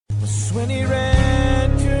When he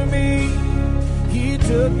ran to me, he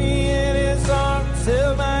took me in his arms,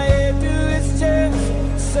 held my head to his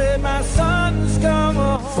chest, said, my son's come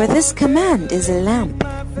home. For this command is a lamp,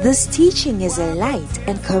 this teaching is a light,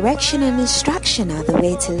 and correction and instruction are the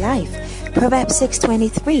way to life. Proverbs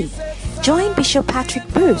 6:23. Join Bishop Patrick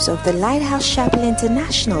Bruce of the Lighthouse Chapel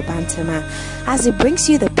International, Bantama, as he brings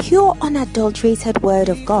you the pure, unadulterated Word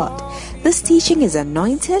of God. This teaching is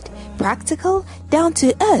anointed, practical, down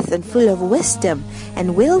to earth, and full of wisdom,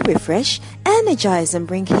 and will refresh, energize, and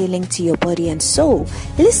bring healing to your body and soul.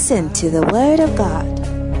 Listen to the Word of God.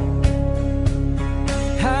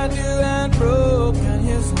 Had you and broken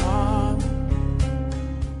his heart.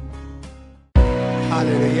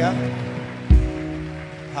 Hallelujah.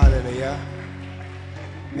 Hallelujah.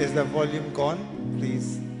 Is the volume gone?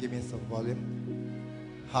 Please give me some volume.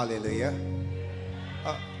 Hallelujah.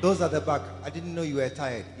 Those at the back, I didn't know you were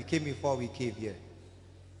tired. You came before we came here.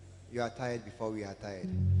 You are tired before we are tired.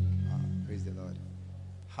 Praise the Lord.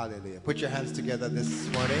 Hallelujah. Put your hands together this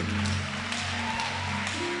morning.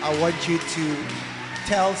 I want you to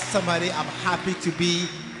tell somebody, I'm happy to be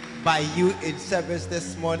by you in service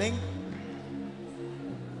this morning.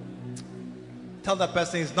 Tell the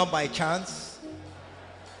person it's not by chance.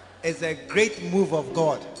 It's a great move of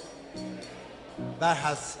God that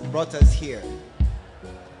has brought us here.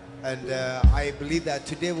 And I believe that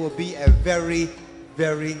today will be a very,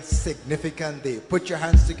 very significant day. Put your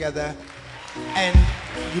hands together and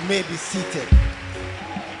you may be seated.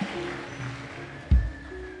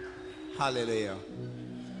 Hallelujah.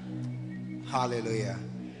 Hallelujah.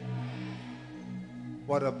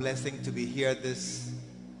 What a blessing to be here this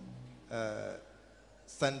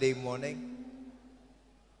Sunday morning.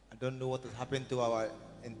 I don't know what has happened to our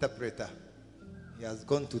interpreter. He has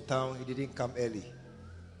gone to town. He didn't come early.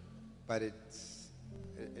 But it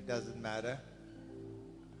doesn't matter.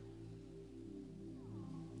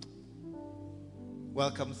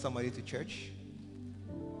 Welcome somebody to church.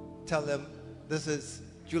 Tell them this is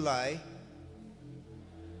July,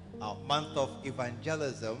 our month of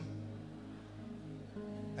evangelism.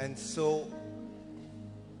 And so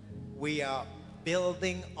we are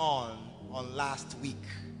building on last week.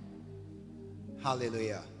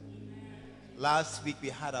 Hallelujah. Last week we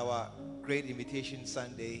had our great invitation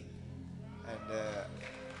Sunday, and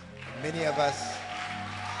many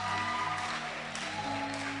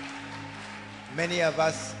of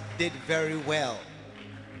us did very well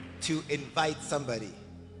to invite somebody.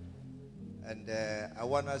 And I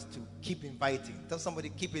want us to keep inviting. Tell somebody,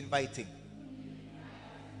 keep inviting.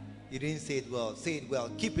 You didn't say it well. Say it well.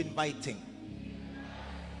 Keep inviting.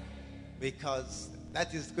 Because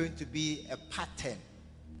that is going to be a pattern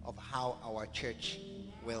of how our church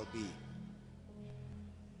will be.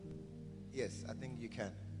 Yes, I think you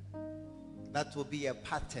can. That will be a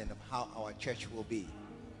pattern of how our church will be.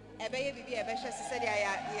 I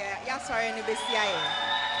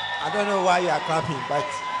don't know why you are clapping, but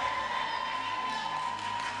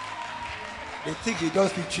they think you don't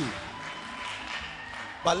speak true.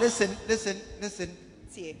 But listen.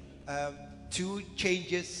 Two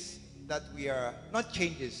changes that we are, not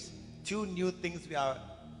changes, two new things we are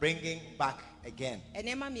bringing back again.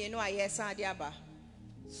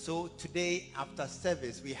 So today after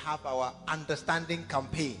service we have our understanding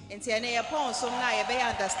campaign.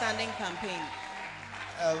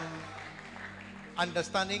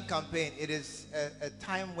 Understanding campaign. It is a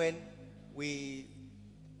time when we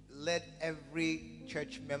let every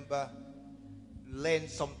church member learn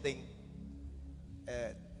something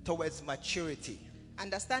towards maturity.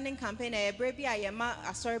 Understanding campaign.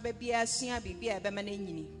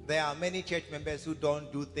 There are many church members who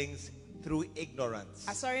don't do things through ignorance.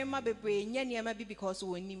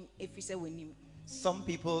 Some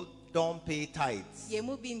people don't pay tithes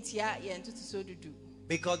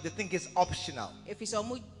because they think it's optional. I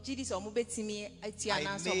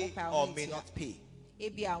may or may not pay.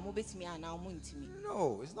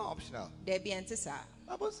 No, it's not optional. The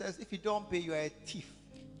Bible says if you don't pay, you are a thief.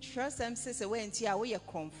 That's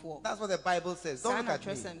what the Bible says. Don't look at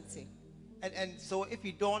me. And so if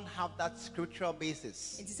you don't have that scriptural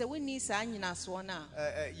basis,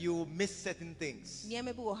 you miss certain things.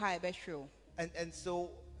 And so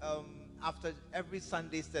after every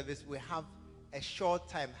Sunday service, we have a short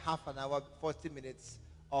time, half an hour, 40 minutes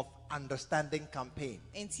of understanding campaign.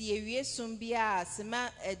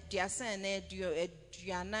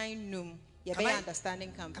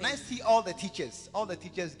 Can I see all the teachers? All the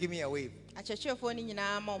teachers, give me a wave. Hey,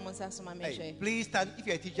 please stand. If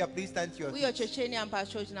you're a teacher, please stand to your feet.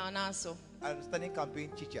 Understanding campaign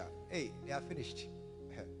teacher. Hey, they are finished.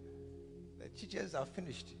 The teachers are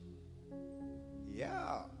finished.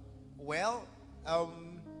 Yeah. Well,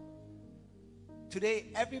 today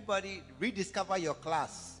everybody rediscover your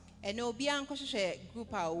class. And obi ankɔhwehwɛ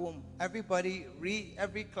group a ɔwɔ mu.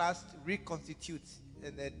 Every class reconstitutes,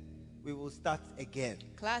 and then we will start again.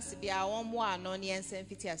 Class bi a wɔn mu a no ne nsɛm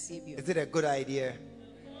fiti aseɛ bio. Is it a good idea?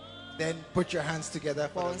 Then put your hands together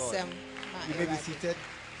for the Lord. Bɔnsɛm You may be seated.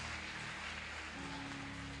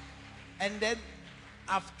 And then,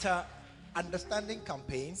 after understanding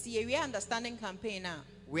campaign, Si yɛwie understanding campaign a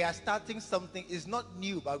we are starting something. It's not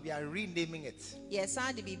new, but we are renaming it.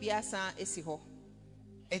 yɛsan de biribi asan esi hɔ.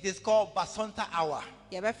 It is called Basonta Hour.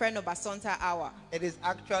 Yɛbɛfrɛ no Basonta Hour. It is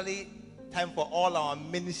actually time for all our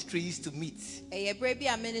ministries to meet. Ɛyɛ berɛ bi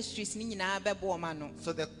a ministries ne nyinaa bɛbɔ wɔn ano.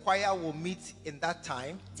 So the choir will meet in that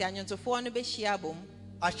time. Ti anyontofoɔ no bɛhyia bom.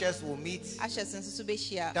 Ushers will meet. Ahyɛs nso so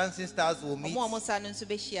bɛhyia. Dancing stars will meet. Ɔmo a ɔmo sa no nso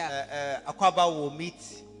bɛhyia. Akwaba will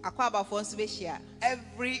meet. Akwabafoɔ nso bɛhyia.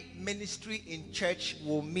 Every ministry in church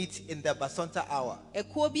will meet in the Basonta Hour.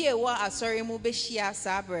 Ekuo bi a ɛwɔ asɔre mu bɛhyia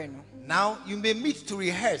saa berɛ no. Now you may meet to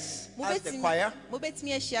rehearse as the choir,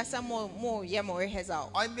 Mobɛtumi ahyia sɛ mo yɛ mo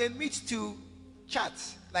rehearsal. or you may meet to chat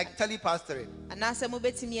like telepastoring, Anaasɛ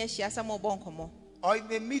mobɛtumi ahyia sɛ mo bɔ nkɔmmɔ. or you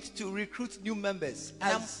may meet to recruit new members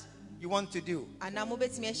as you want to do. Anaa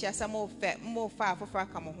mobɛtumi ahyia sɛ mo fa afoforɔ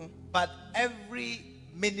aka mo ho. But every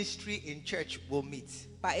ministry in church will meet,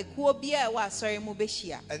 Ba ekuo bi a ɛwɔ asɔre mu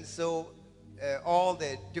bɛhyia. and so all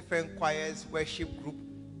the different choirs, worship group,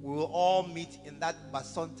 we will all meet in that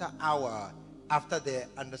Basonta Hour after the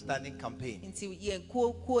understanding campaign. Nti yɛn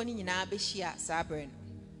kuo ne nyinaa bɛhyia saa berɛ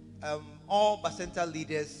no. All Basonta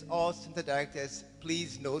leaders, all center directors,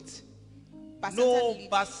 please note, Basonta no lead-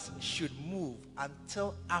 bus should move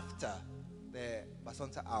until after the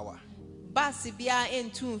Basonta Hour. Bus biara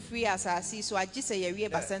ntu mfiri asase yi so agye sɛ yɛwie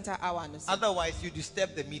Basonta Hour no so. Otherwise, you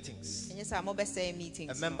disturb the meetings. Ɛnyɛ sɛ mobɛsɛe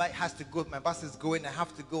meetings A no. member has to go, my bus is going, I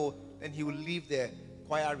have to go. Then he will leave the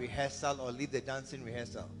choir rehearsal or leave the dancing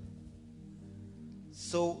rehearsal.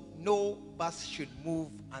 So, no bus should move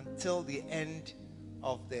until the end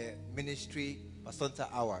of the ministry Basonta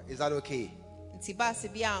Hour. Is that okay? Nti bus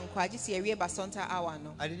biara nkɔ agye sɛ yɛwie Basonta Hour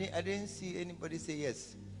no. I didn't see anybody say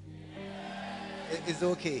yes. It's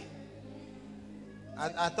okay.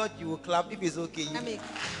 I thought you would clap if it's okay. Na me-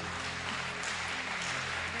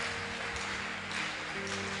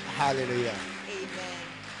 Hallelujah. Amen.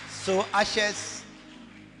 So ushers,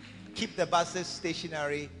 keep the buses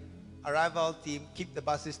stationary. Arrival team, keep the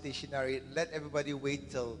buses stationary. Let everybody wait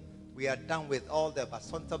till we are done with all the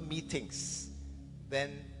Basonta meetings.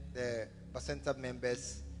 Then the Basonta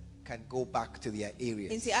members can go back to their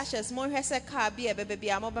areas. Nti ashes mo hwɛ sɛ car bi a ɛbɛba bi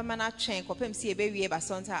a mobɛma no atwɛn kɔpem sɛ yɛbɛwie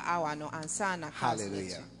Basonta Hour no ansa na cars no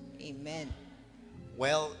Hallelujah. atu. Amen.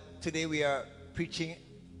 Well, today we are preaching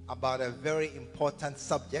about a very important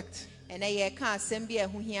subject, Ɛnɛ yɛka asɛm bi a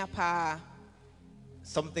ɛho hia paa.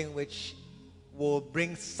 something which will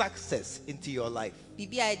bring success into your life.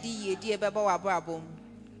 Biribi a ɛde yiedie bɛba w'abrabɔ mu.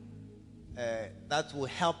 That will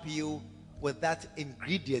help you with that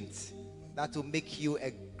ingredient that will make you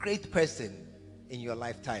a great person in your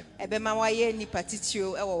lifetime. Ɛbɛma wayɛ nipa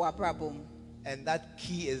titiro ɛwɔ w'abrabɔ mu. And that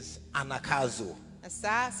key is anakazo. Na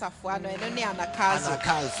saa safoa no ɛno ne anakazo.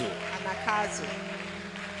 Anakazo. Anakazo.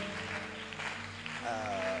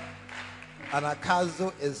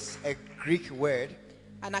 Anakazo is a Greek word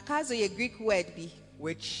Anakazo yɛ Greek word bi.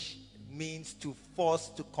 which means to force,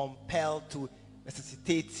 to compel, to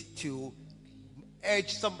necessitate, to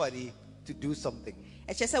urge somebody to do something.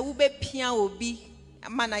 Ɛkyɛ sɛ wobɛpia obi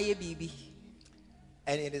ama no ayɛ biribi.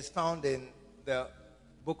 And it is found in the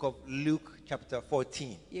book of Luke, chapter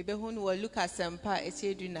 14. Yɛbɛhu no wɔ Luke asɛmpa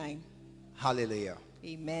ɛti 19. Hallelujah.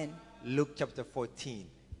 Amen. Luke chapter 14,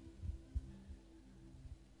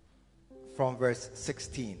 from verse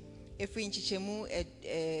 16. Ɛfiri nkyekyɛmu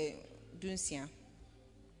dunsia.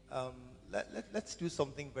 Let's do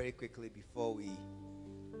something very quickly before we.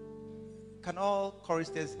 Can all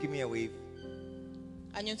choristers give me a wave?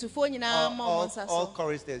 Anyontofoɔ nyinaa ma ɔmo nsa All so.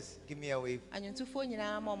 choristers, give me a wave. Anyontofoɔ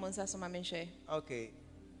nyinaa ma ɔmo nsa so ma menhwɛ. Okay.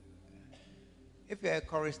 If you're a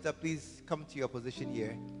chorister, please come to your position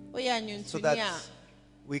here Woyɛ so anyɔntoni that a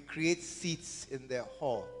we create seats in the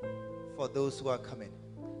hall for those who are coming.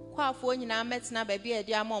 kwafoɔ nyinaa mɛtena baabi a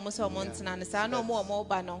yɛde ama ɔmo sɛ ɔmo ntena no saa na ɔmo a ɔmo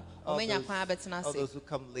ba no All ɔmo anya kwan abɛtena all ase. those who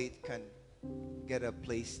come late can get a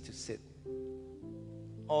place to sit.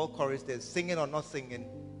 All choristers, singing or not singing,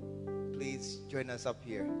 please join us up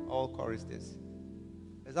here. All choristers.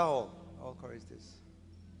 Is that all? All choristers.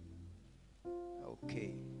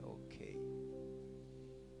 Okay.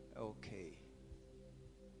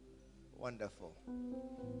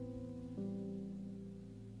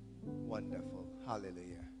 Wonderful.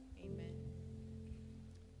 Hallelujah. Amen.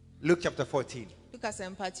 Luke chapter 14. Lucas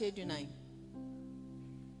empathy do 9.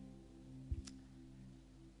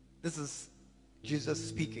 This is Jesus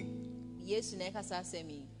speaking. Yesu na kasa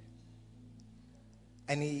semi.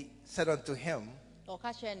 And he said unto him, O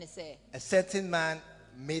ka kire ne se, a certain man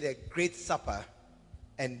made a great supper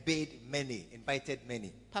and bade many, invited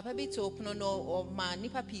many. papa bi to opno no o ma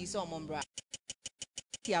nipa pi so omombra.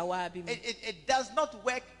 Tiawa bi mu. It does not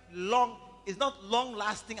work long. It's not long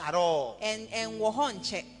lasting at all. En wo ho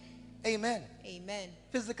nche. Amen. Amen.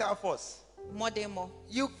 Physical force. Modemo.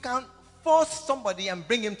 You can force somebody and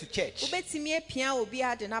bring him to church. Ubetimi epia obi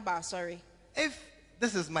ade na ba sorry. If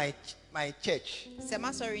this is my church,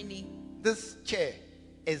 Sema sorry ni. this chair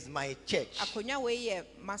is my church. Akonya we ye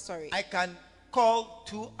ma sorry. I can call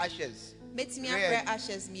 2 ushers. Betimi Ray- akra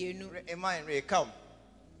ashes mienu. Amen. Ray, come.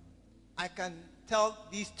 I can tell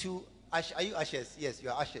these 2 ushers. Are you ushers? Yes, you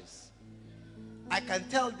are ushers. I can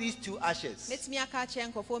tell these 2 ushers. Betimi aka kire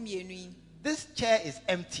nkofo mienu yi. This chair is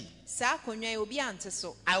empty. Sa akonya obi ante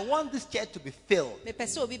so. I want this chair to be filled. Me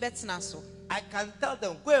pese obi betena so. I can tell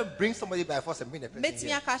them, go and bring somebody by force and bring the person Betimi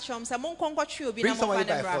here. aka chom sa mon konkɔ twe obi Bring na mo fa somebody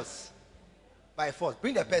ne by mra. force. By force.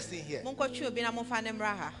 Bring the person here. Mon kɔ twe obi na mo fa ne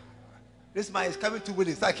mra ha. This man is coming too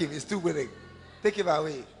willing. Sack him. He's too willing. Take him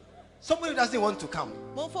away. Somebody doesn't want to come.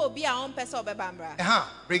 Mon fa obi a on pese obeba mra.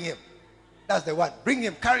 Bring him. That's the one. Bring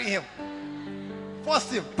him. Carry him.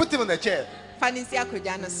 Force him. Put him on the chair. Fa ne nsi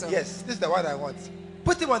akodwa no so. Yes, this is the one I want.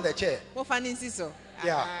 Put him on the chair. Mo fa ne nsi so.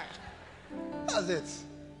 Yeah. Ah, That's it.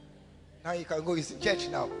 Now you can go. He's in church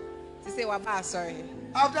now. ti say wa ba sorry.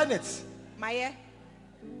 I've done it. Maye.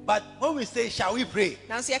 But when we say, shall we pray?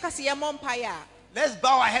 Nanso ye ka se ye mo mpa ya. Let's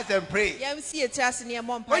bow our heads and pray. Ye si etia ne ye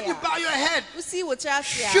mo mpa When you ya. bow your head, Usi wo tira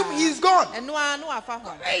se ya. shoom, he's gone. Eno anu afa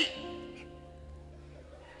ho. Hey,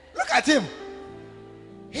 look at him.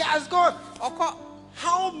 He has gone. Okɔ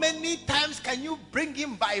How many times can you bring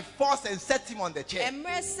him by force and set him on the chair?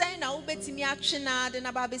 emre sen na wo betimi atwe na de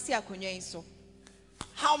na ba besi akonwa yi so.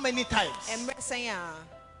 How many times? Emre sen a.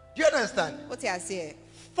 Do you understand? What you say?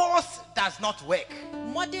 Force does not work.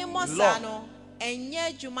 Modern mosa no enye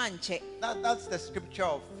adwuma nche. That's the scripture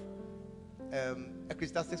of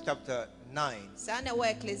Ecclesiastes chapter 9 Sa na wo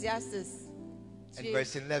Ecclesiastes and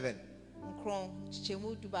verse 11. nkron chichemu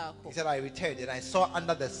He dubaako. said, I returned and I saw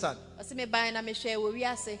under the sun Ose me ban na me hwe wo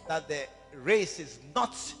wiase. that the race is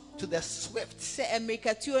not to the swift, Se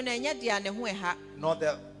Amerikatuo na enye dia ne ho eha. nor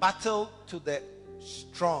the battle to the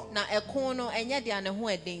strong. Na ekon no enye dia ne ho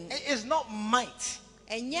eden. It is not might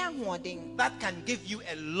Enye ahoden. that can give you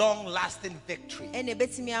a long-lasting victory. Ene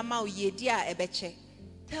betimi ama wo yedi a ebeche.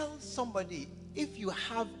 Tell somebody, if you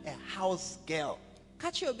have a house girl,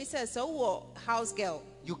 Kachi obi se so wo house girl.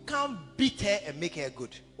 you can't beat her and make her good.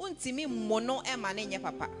 Untimi mono e ma ne nye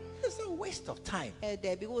papa. It's a waste of time E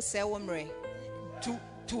de bi wo se wo mre.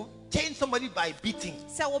 to change somebody by beating.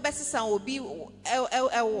 Se wo besesa obi wo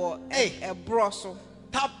Hey. e bro so.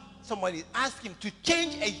 Tap somebody, ask him to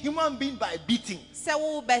change a human being by beating. Se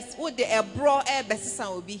wo de e bro e besesa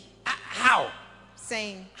obi. How?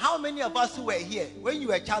 Saying How many of us who were here, when you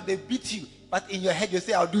were a child, they beat you, but in your head you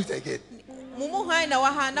say, I'll do it again? mumu hwan na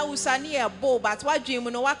wa ha na usani e bo but wa dwen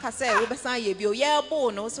mu no wa ka say wo besan ye bi o ye bo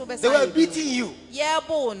no so besan They were ye bi beating you, ye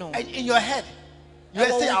bo no and in your head, you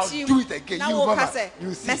say, I'll do it again. na You, wo ka mama, say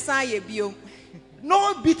you see. besan ye bi o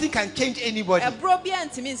No beating can change anybody. e bro bi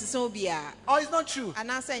antimi nsison bi a Oh, it's not true.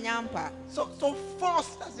 anasa nyampa So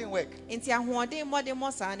force doesn't work. enti ahoden modern mo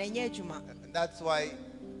sa na enye adwuma And that's why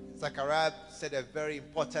Zechariah said a very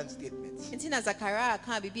important statement. enti na Zakaria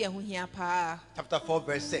kan bibi ehu hia pa Chapter 4,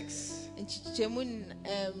 verse 6. nchichemu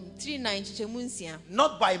 39 nchichemu nsia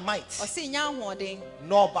Not by might, o se nya ahoden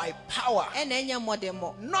nor by power, e na enye modern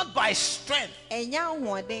mo not by strength. enya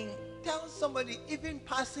ahoden Tell somebody, even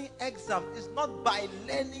passing exam is not by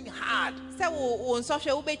learning hard, se wo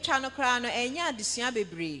nsɔhwɛ wo betwa no kra no enya adesua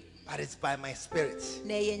bebree but it's by my spirit.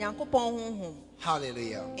 na ye nyankopɔn honhom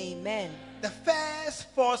Hallelujah. amen The first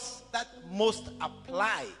force that most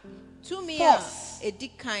apply to me Force. edi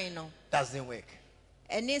kan no doesn't work.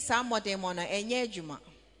 ene sa modern mo no enye adwuma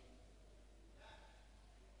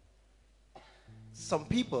Some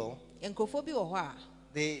people, nkofo bi wɔ hɔ a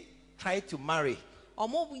they try to marry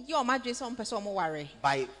ɔmo yi ɔmo adwe sɛ ɔmo pɛ sɛ ɔmo ware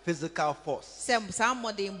by physical force. sɛ saa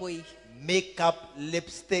modern boy Makeup,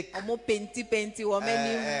 lipstick, ɔmo penti wɔ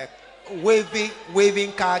m'anim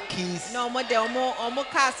waving car keys. na ɔmo de ɔmo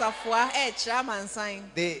kaa asafoa ɛkyerɛ amansan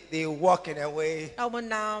They walk in a way. na ɔmo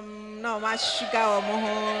nam na ɔmo ahyiga ɔmo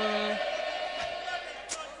ho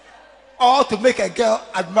All to make a girl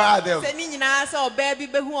admire them. sɛ ne nyinaa sɛ ɔbaa bi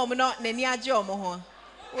behu ɔmo na n'ani agye ɔmo ho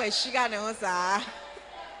wɔ ahyiga ne ho saa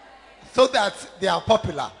So that they are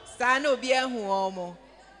popular. saa na obi ehu ɔmo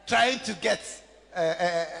trying to get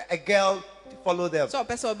a girl to follow them. So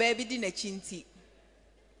person baby di n'akyi nti.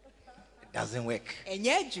 It doesn't work.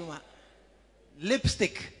 Enye adwuma.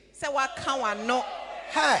 Lipstick. Se waka wano.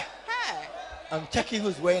 Hey, Hey. I'm checking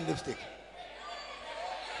who's wearing lipstick.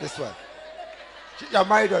 This one. You're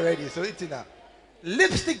married already, so it's enough.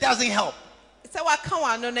 Lipstick doesn't help. Se waka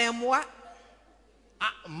wano na emwa.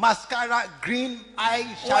 Mascara, green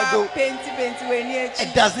eyeshadow. Painti we ni It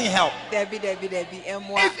akyi. doesn't help. Debi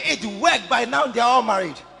emwa. If it worked by now, they're all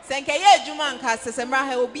married. Se nka ye adwuma nka sesemra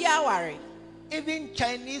ha obi aware. Even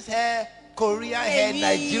Chinese hair, Korean hair, Enyi.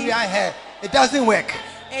 Nigerian hair, it doesn't work.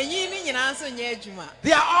 Enyi ni nyina so nye adwuma.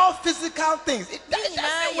 They are all physical things. It Nyina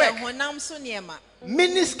doesn't ye work. honam so niema.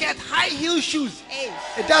 Mini skirt, high heel shoes, Eh.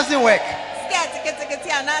 it doesn't work. Skirt kete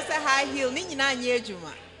anase high heel ni nyina nye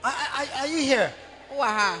adwuma. Are you here? Wa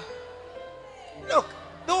ha. Look,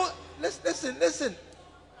 listen.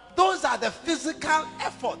 Those are the physical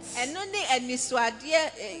efforts Eno ni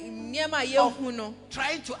enisuade niema ye hu no.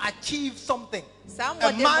 trying to achieve something. Sa A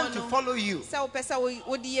modemo man to no. follow you. Sa opesa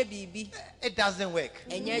wo di ye bibi. It doesn't work.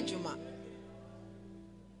 Enye adwuma.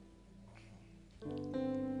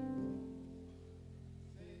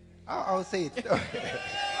 I'll say it.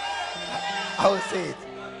 I'll say it.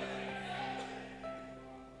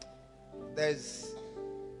 There's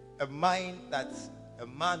a mind that a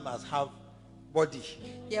man must have body.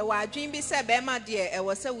 Ye wa adwin bi se be ma de e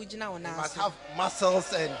wo se wo gina wo na Must so. have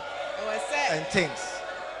muscles E wo se and things.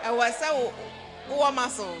 wo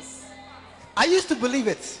muscles. I used to believe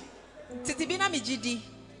it. Titi bi na me gidi.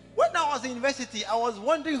 When I was in university, I was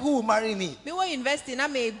wondering who would marry me. Me wo university na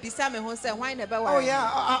me bisa me ho se hwan na be wa. Oh yeah,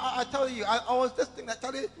 I tell you, I was just thinking,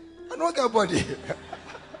 I don't get body.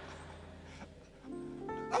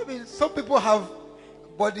 I mean, some people have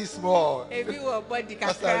body small. Ebi wo body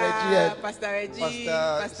Pastor kakra. Reggie, Pastor Reggie,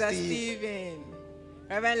 Pastor Pastor Steve. Stephen,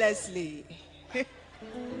 Reverend Leslie.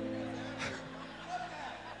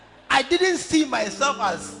 I didn't see myself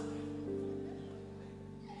as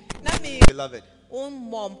Na me beloved.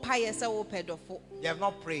 mom paye se wo pedofo. You have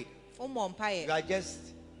not prayed. Mom paye. You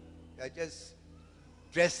are just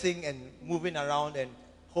dressing and moving around and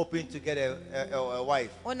hoping to get a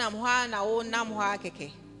wife. Onam ho na wo nam ho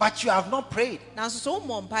akeke. But you have not prayed. Na so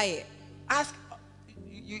mom paye. Ask.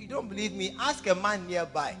 You don't believe me? Ask a man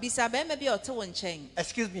nearby. Bisa be me bi ote wo nchen.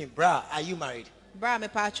 Excuse me, brah, are you married? Bra me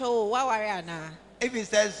pa cho wa ware ana. If he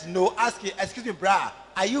says no, ask him. Excuse me, brah,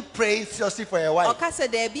 are you praying seriously for your wife? Oka se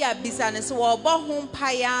de bi abisa ne so wo bo ho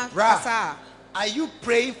mpaya Brah, kasa. are you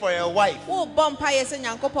praying for your wife? Wo bo mpaye se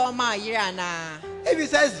Nyankopon ma yire ana. If he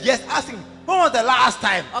says yes, ask him. When was the last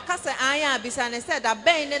time? Oka se anya abisa ne said that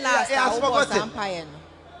ben ne last he has wo bo forgotten. mpaye no.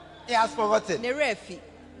 He has forgotten. Ne refi.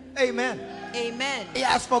 Amen. Amen. He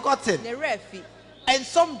has forgotten. Ne refi. And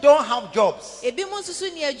some don't have jobs. Ebi mo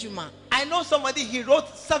susu ni adwuma. I know somebody, he wrote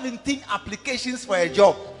 17 applications for a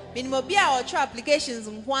job, Minimo bi a otro applications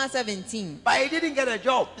nko 17. but he didn't get a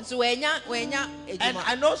job. So wenya And adwuma.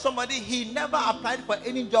 I know somebody, he never applied for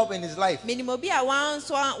any job in his life, Minimo bi a wan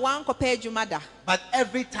kopa adwuma da. but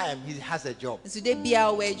every time he has a job. So de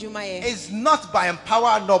bia wo adwuma ye. It's not by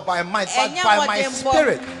power nor by might, but Enya by my modem bom,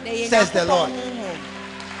 spirit, na ye says the Nyankopɔn Lord. honhom.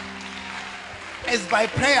 It's by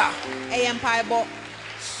prayer. Eye mpaebɔ.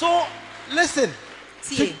 So listen,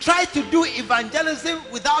 to Tie. try to do evangelism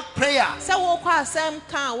without prayer, Sɛ wokɔ asɛm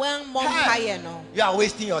ka wen mmɔ mpaeɛ no. you are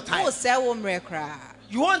wasting your time. Wo sɛ wo mmerɛ koraa.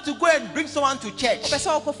 You want to go and bring someone to church Wopɛ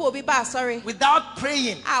sɛ wokɔfa obi ba asɔre without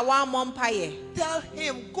praying. a wammɔ mpaeɛ. Tell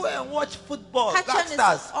him, go and watch football. Ka kyerɛ Black ne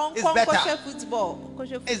Stars sɛ is ɔnkɔ better. nkɔhwɛ football.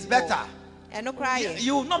 It's better. Ɛno koraa You, yɛ.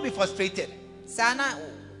 you will not be frustrated. Saa na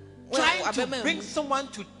Trying to bring someone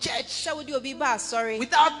to church sɛ wode obi ba asɔre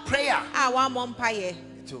without prayer, a wammɔ mpaeɛ.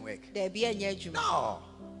 it will work. Daabi ɛnyɛ adwuma. No.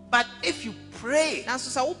 But if you pray, Nanso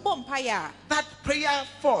sɛ wobɔ mpaeɛ a that prayer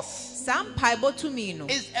force saa mpaebɔ tumi no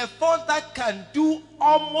is a force that can do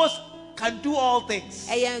all things.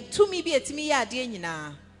 ɛyɛ tumi bi a ɛtumi yɛ adeɛ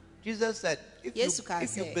nyinaa. Jesus said,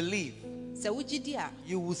 if you believe, Sɛ wogye di a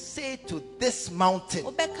you will say to this mountain,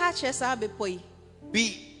 wobɛka akyerɛ saa bepɔ yi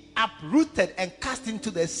be uprooted and cast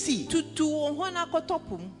into the sea, tutu wo ho na kɔtɔ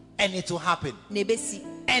po mu and it will happen. na ebesi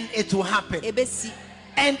And it will happen. ebesi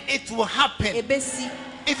And it will happen. ebesi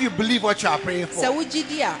If you believe what you are praying sɛ for. wogye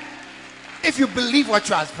di a If you believe what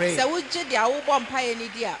you are praying. sɛ wogye di a wobɔ mpaeɛ no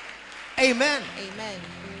di a Amen. amen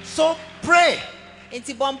So pray.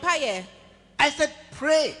 nti bɔ mpaeɛ I said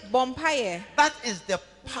pray. bɔ mpaeɛ That is the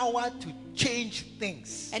power to change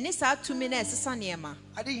things. ɛne saa tumi na ɛsesa nneɛma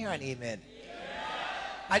I didn't hear an amen.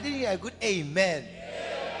 I didn't hear a good amen.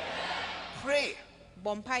 Pray.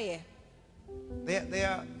 bɔ mpaeɛ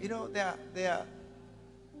There are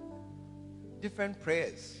different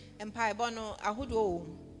prayers. Mpaebɔ no ahodoɔ wɔ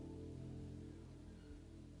mu.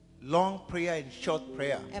 Long prayer and short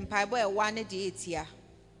prayer. Mpaebɔ a ɛwa ne deɛ etia.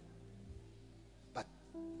 But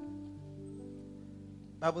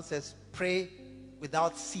Bible says pray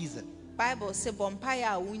without season. Bible sɛ bɔ mpaeɛ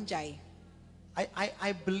a wongyae.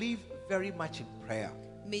 I believe very much in prayer.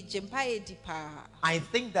 Megye mpaeɛ di paa. I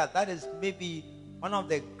think that is maybe one of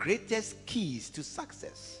the greatest keys to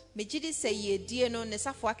success. Megye di sɛ yɛdie no ne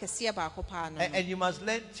safo akɛseɛ baako paa no. And you must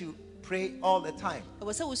learn to pray all the time.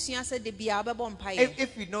 Ɛwɔ sɛ wosua sɛ de bia wobɛbɔ mpaeɛ.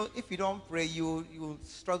 If you don't pray, you will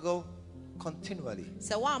struggle continually.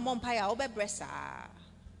 Sɛ woammɔ mpaeɛ a wobɛbrɛ saa.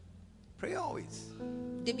 Pray always.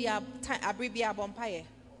 De bia abere bia bɔ mpaeɛ.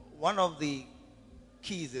 One of the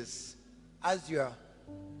keys is as you are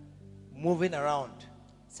moving around,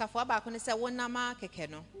 Safo baako ne sɛ wonam akɛkɛ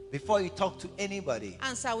no. before you talk to anybody,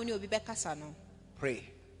 Ansa wo ne obi bɛkasa no. pray.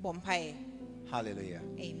 Bɔ mpaeɛ. Hallelujah.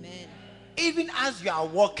 Amen. Even as you are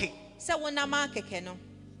walking, Sɛ wonam akɛkɛ no.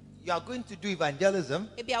 you are going to do evangelism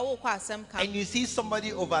Ebi a wokɔ asɛm ka. and you see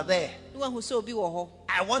somebody over there. Ne wahu sɛ obi wɔ hɔ.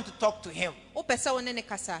 I want to talk to him. Wopɛ sɛ wo ne ne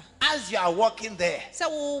kasa. As you are walking there, Sɛ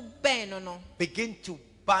wo bɛn no no. begin to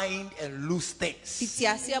bind and loose things. Fiti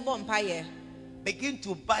aseɛ bɔ mpaeɛ. Begin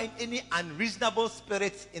to bind any unreasonable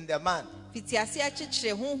spirits in the man. Fiti aseɛ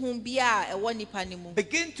kyekyere honhom bi a ɛwɔ nipa ne mu.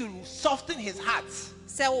 Begin to soften his heart.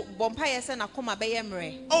 Sɛ bɔ mpaeɛ sɛ n'akoma bɛyɛ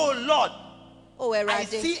mmerɛ. Oh Lord, O I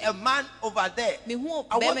Awurade. see a man over there. Mehu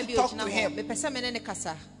I want bɛrima to bi talk ogyina to hɔ. him. Mepɛ sɛ me ne ne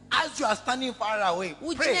kasa. As you are standing far away,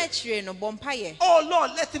 Wogyina pray. akyire no bɔ mpaeɛ. Oh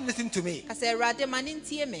Lord, let him listen to me. Ka sɛ Awurade ma ne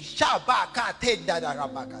ntie me.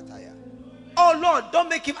 Oh Lord, don't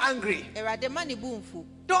make him angry. Awurade ma ne bu mfu.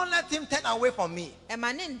 Don't let him turn away from me.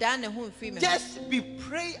 Ɛma ne ndaa ne ho mfiri me ho. Just be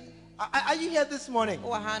praying. Are you here this morning?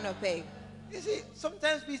 Wowɔ ha anɔpɛ. You see,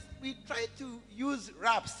 sometimes we try to use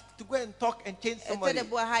raps to go and talk and change Ɛtɔ somebody. de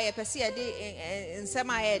boa ha yɛpɛ sɛ yɛde nsɛm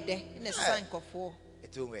a ɛyɛ dɛ ne sesa nkɔfoɔ.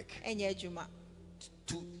 It won't work. Ɛnyɛ adwuma.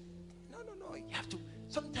 No. You have to.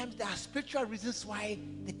 Sometimes there are spiritual reasons why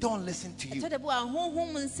they don't listen to you. Ɛtɔ de boa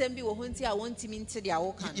honhom nsɛm bi wɔ hɔ nti a wɔntumi nte deɛ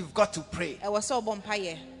woka no. You've got to pray. Ɛwɔ sɛ wobɔ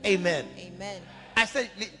mpaeɛ. Amen. Amen. I said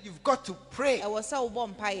you've got to pray. Ɛwɔ sɛ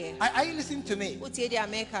wobɔ mpaeɛ. Are you listening to me? Wotie deɛ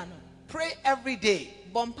ameka no. Pray every day.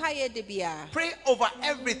 Bɔ mpaeɛ de biara. Pray over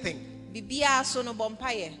everything. Bibiara so no bɔ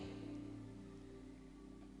mpaeɛ.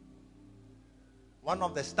 One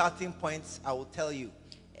of the starting points I will tell you.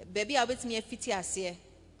 Baabi a wobɛtumi afiti aseɛ.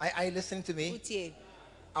 Are you listening to me? Wotie.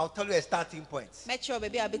 I'll tell you a starting point. Mɛkyerɛ wo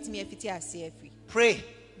baabi a wobɛtumi afiti aseɛ afiri. Pray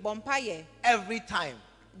Bɔ mpaeɛ. every time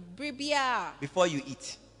Bere biara before you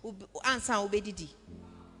eat. ansa a wobɛdidi.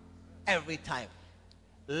 Every time.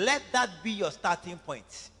 Let that be your starting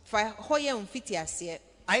point. Fa hɔ yɛ mfiti aseɛ.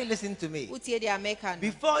 Are you listening to me? Wotie deɛ ameka no.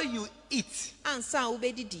 Before you eat, Ansa a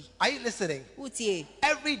wobɛdidi. are you listening? Wotie.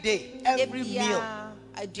 Every day, every Biara, meal.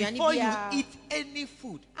 aduane Before you biara. eat any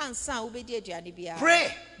food, Ansa a wobɛdi aduane biara.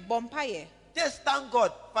 pray. Bɔ mpaeɛ. Just thank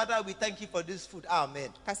God. Father, we thank you for this food.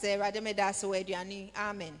 Amen. Ka sɛ Awurade meda ase wɔ aduane.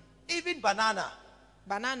 Amen. Even banana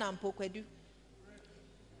Banana mpo kwadu.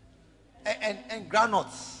 and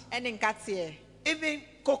granuts. Ɛne nkateɛ. Even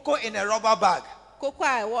cocoa in a rubber bag. Koko a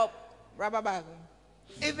ɛwɔ rubber bag.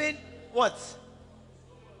 Even what?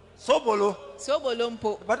 Sobolo. Sobolo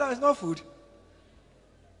mpo. But that is not food.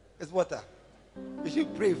 It's water. You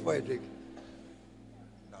should pray before you drink.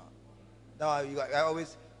 No,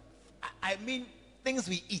 I mean things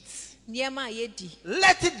we eat. Nneɛma a yɛdi.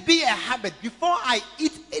 Let it be a habit. Before I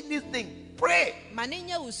eat anything, pray. Ma ne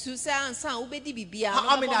nyɛ wo su sɛ ansa a wobɛdi biribiara.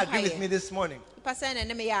 How many agree with me this morning? Nipa sɛ na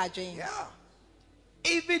ne meyɛ adwene. Yeah.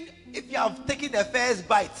 Even if you have taken the first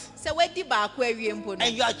bite Sɛ wadi baako awie mpo no.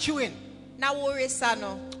 and you are chewing, Na woresa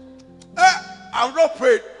no. I've not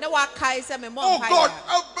prayed. Na wakae sɛ memmɔ Oh mpaeɛ. God,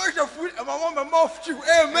 I'll brush the food and my mouth chew.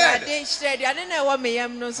 Amen. Awurade hyerɛ aduane na ɛwɔ me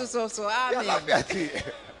yam no nso so. You're Amen. laughing at me.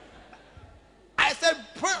 I said,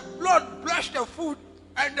 Lord, brush the food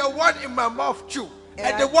and the one in my mouth chew.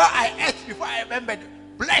 And the one I ate before I remembered,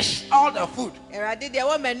 bless all the food. Awurade deɛ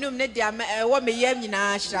ɛwɔ m'anum ne deɛ ɛwɔ me yam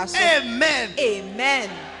nyinaa hyira so. Amen. Amen.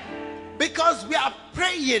 Because we are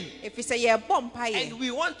praying Ɛfiri sɛ yɛbɔ mpaeɛ. and we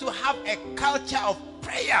want to have a culture of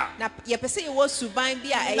prayer Na yɛpɛ sɛ yɛwɔ suban bi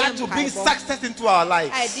a ɛyɛ that will bring mpaebɔ. success into our A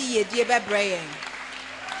lives. yɛde yiedie bɛbrɛ yɛn.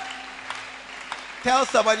 Tell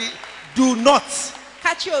somebody, do not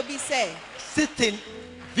Ka kyerɛ obi sɛ sit in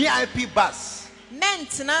VIP bus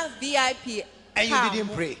mɛntena VIP and you car didn't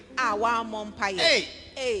mu pray. a wammɔ mpaeɛ. Hey.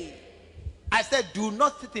 Hey. I said, do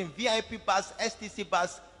not sit in VIP bus, STC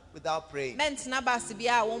bus without praying. Mɛntena bus bi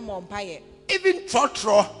a wommɔ mpaeɛ. Even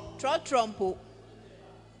trotro. Trɔtrɔ mpo.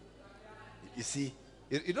 You see,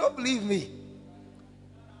 you don't believe me.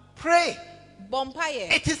 Pray. Bɔ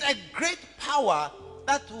mpaeɛ. It is a great power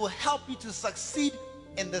that will help you to succeed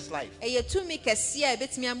in this life. ɛyɛ tumi kɛseɛ a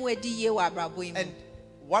ɛbɛtumi ama wo adi yie wɔ abrabɔ yi mu. And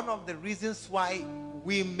one of the reasons why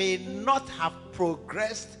we may not have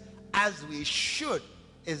progressed as we should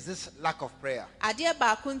is this lack of prayer. adeɛ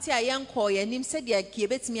baako nti a yɛnkɔɔ yɛn anim sɛdeɛ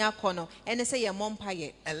yɛbɛtumi akɔ no ɛne sɛ yɛmmɔ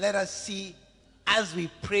mpaeɛ. And let us see as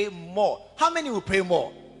we pray more. How many will pray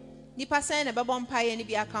more? nipa sɛn na ɛbɛbɔ mpaeɛ no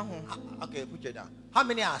bi aka ho. Okay, put it down. How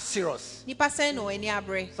many are serious? nipa sɛn na wɔn ani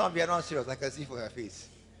abere. Some of you are not serious. I can see from your face.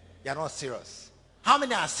 You are not serious. How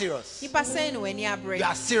many are serious? nipa sɛn na wɔn ani abere. You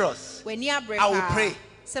are serious. wɔn ani abere I will paa. pray.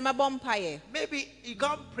 sɛ mɛbɔ mpaeɛ. Maybe you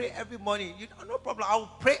can't pray every morning. No problem. I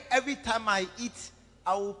will pray every time I eat.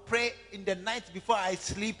 I will pray in the night before I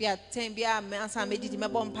sleep. bia tɛn bia ansa mɛdidi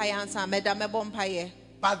mɛbɔ mpaeɛ ansa mɛda mɛbɔ mpaeɛ.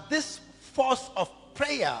 But this force of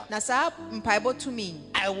prayer, na saa mpaebɔ tumi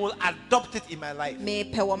I will adopt it in my life.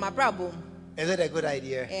 mepɛ wɔ m'abrabɔ mu. Is it a good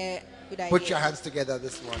idea? Good idea. Put your hands together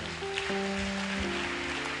this morning.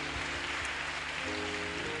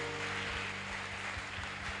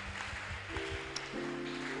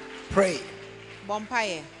 Pray. bɔ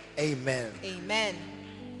mpaeɛ. Amen. Amen.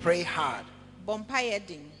 Pray hard. bɔ mpaeɛ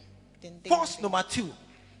den. Force number 2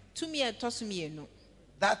 tumi a ɛtɔ so mmienu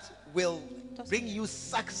that will bring you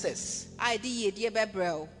success. a ɛde yiedie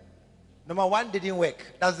bɛbrɛ wo. Number 1 didn't work.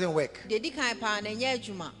 Doesn't work. deɛ di kan paa na ɛnyɛ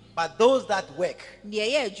adwuma. But those that work.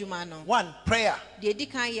 deɛ ɛyɛ adwuma no. 1, prayer. deɛ di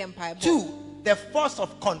kan yɛ mpaebɔ. 2, the force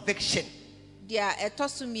of conviction. deɛ ɛtɔ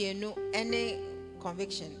so mmienu ɛne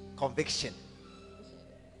conviction. Conviction.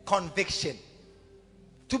 Conviction.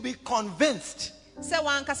 To be convinced sɛ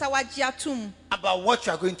wankasa wagye atom about what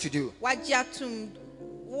you are going to do. wagye atom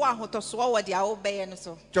wo ahotɔsoɔ wɔ deɛ wobɛyɛ no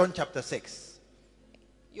so. John chapter 6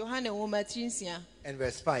 yohane nwoma 3:6 and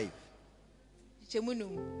verse 5. kyɛmu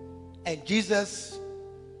num. And Jesus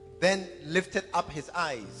then lifted up his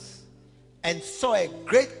eyes and saw a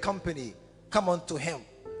great company come unto him.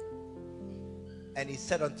 And he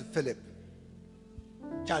said unto Philip,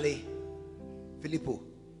 Charlie, Filippo,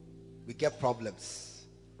 we get problems.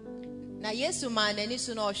 na yesu maa n'ani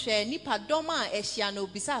so na ɔhwɛ nipa dɔm a ɛhyia no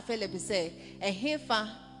obisa Philip sɛ ɛhefa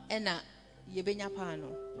ɛna yɛbɛnya paa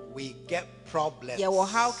no. We get problems. yɛwɔ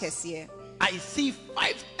haw kɛseɛ. I see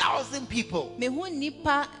 5,000 people mehu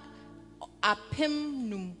nipa apem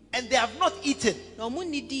num and they have not eaten. na ɔmo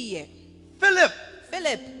nnidiiɛ. Philip,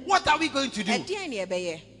 Philip what are we going to do? ɛdeɛn ne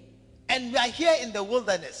yɛbɛyɛ. And we are here in the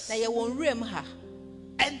wilderness na yɛwɔ nwuram ha.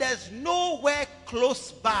 and there's nowhere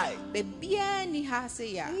close by. beebiara ni ha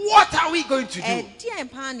se ya. What are we going to do?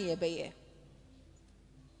 ɛdeɛn paa ne yɛbɛyɛ.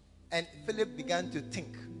 And Philip began to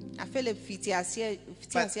think. na Philip fiti aseɛ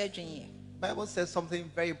adwene yɛ. Bible says something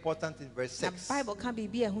very important in verse na 6. Bible ka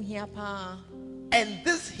biribi a ɛho hia paa. And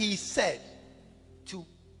this he said to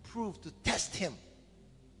prove, to test him,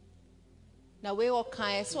 na wei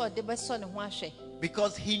ɔkae sɛ ɔde bɛsɔ ne ho ahwɛ.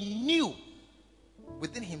 because he knew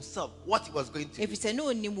within himself what he was going to do. ɛfiri sɛ ne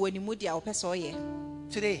onim wɔ ne mu deɛ ɔpɛ sɛ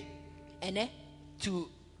ɔyɛ. Today, ɛnɛ to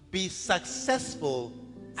be successful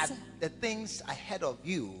at the things ahead of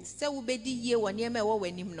you, sɛ wobɛdi yie wɔ nneɛma a ɛwɔ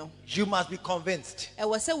w'anim no you must be convinced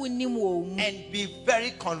ɛwɔ sɛ wonim wɔ wo mu and be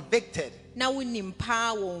very convicted na wonim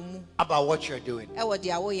paa wɔ wo mu about what you're doing. ɛwɔ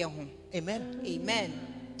deɛ woyɛ ho. Amen.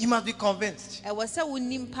 Amen. You must be convinced ɛwɔ sɛ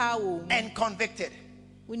wonim paa wɔ wo mu. and convicted.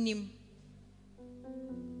 wonim.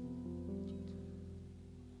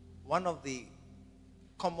 One of the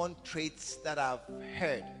common traits that I've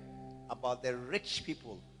heard about the rich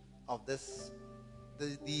people of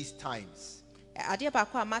these times, adeɛ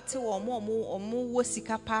baako a mate wɔ ɔmo wɔ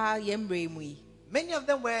sika paa yɛ mmerɛ mu yi. many of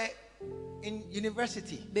them were in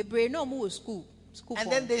university bebree na ɔmo wɔ school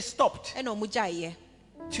and then they stopped ɛna ɔmo gyaeɛ.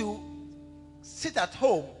 to sit at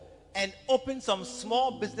home and open some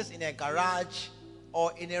small business in a garage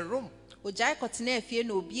or in a room. ogyae kɔtena afie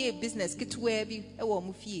na obie business ketewa bi ɛwɔ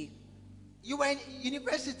ɔmo fie. You were in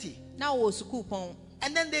university na wɔ school pɔn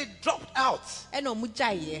and then they dropped out. ɛna ɔmo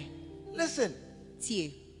gyaeɛ. Listen,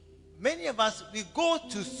 tie. many of us, we go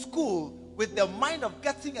to school with the mind of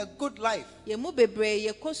getting a good life. yɛn mu bebree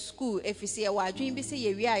yɛkɔ school ɛfiri sɛ yɛwɔ adwene bi sɛ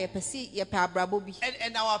yɛwie a yɛpɛ abrabɔ bi.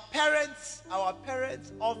 And our parents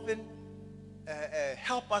often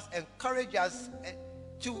help us, encourage us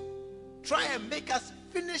to try and make us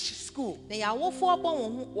finish school. na yɛawofoɔ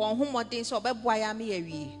bɔ wɔn ho mmɔden sɛ ɔbɛboa yɛ ama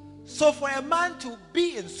yɛawie. So for a man to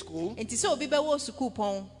be in school nti sɛ obi bɛwɔ school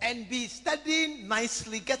pɔn and be studying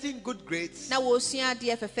nicely, getting good grades, na wɔsua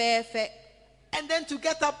adeɛ fɛfɛɛfɛ and then to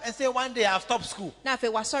get up and say one day I've stopped school. na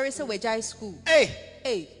afei wasɔre sɛ wagyae school. Hey,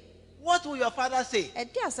 ei what will your father say?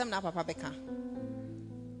 ɛdeɛ asɛm na papa bɛka.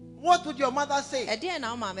 What would your mother say? ɛdeɛ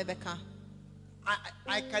na wo maame bɛka.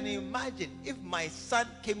 I can imagine if my son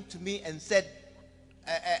came to me and said,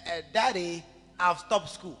 Daddy, I've stopped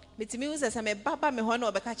school? Metimi hu sɛ me baba me hɔ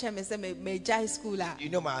na ɔbɛka kyerɛ me sɛ me gyae school a. You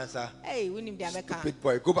know my answer. Hey, wonim dia mɛka. Stupid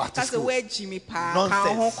boy, go back to Ka sɛ school. woagyi me paa.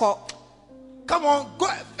 Nonsense. Ka ho Come on, go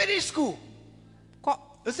finish school. kɔ.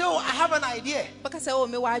 You say, oh, I have an idea. Bɛka sɛ o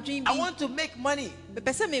me wɔ adwene I bi. want to make money.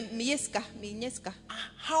 Mepɛ sɛ meyɛ sika, menyɛ sika.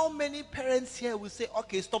 How many parents here will say,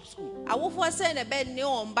 okay, stop school? Awofoɔ sɛ na bɛ ne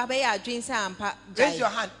wɔn ba bɛyɛ adwene sɛ ampa Raise your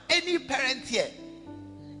gyae. hand. Any parent here,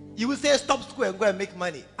 you will say, stop school and go and make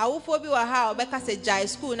money. Awofoɔ bi wɔ ha a ɔbɛka sɛ gyae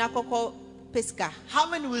school na kɔkɔ pɛ sika. How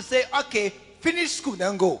many will say, okay, finish school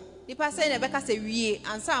then go? Nipa sɛ na bɛka sɛ wie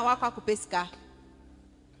ansa a wakɔ akɔpɛ sika.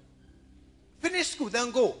 Finish school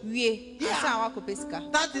then go. Wie Yeah. ansa a wakɔpɛ sika.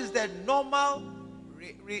 That is the normal,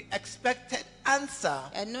 expected answer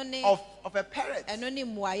Ɛno ne of a parent. ɛno ne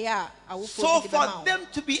mmuaeɛ a awofoɔ So bi de for bɛma wɔn. them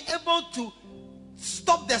to be able to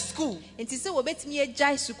stop the school, Nti sɛ wɔbɛtumi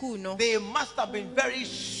agyae sukuu no. they must have been very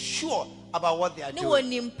sure about what they are Ne doing.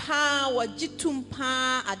 wɔnim paa wɔgye tom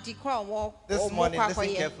paa ade kora a wɔn This morning, kɔ listen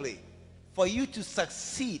akɔyɛ. carefully. For you to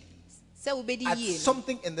succeed Sɛ wobɛdi at yie no.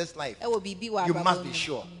 something in this life, Ɛwɔ biribi wɔ you abrabɔ must be mu.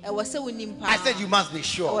 sure. Ɛwɔ sɛ wonim paa. I said you must be Ɛwɔ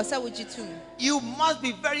sure. sɛ wogye tom. You must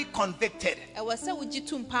be very convicted. Ɛwɔ sɛ wogye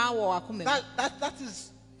tom paa wɔ wakoma mu. That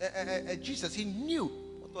is Jesus. He knew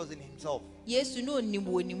what was in himself. Yesu ne onim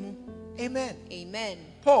wɔ ne mu. Amen. Amen.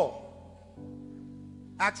 Paul,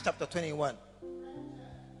 Acts chapter 21.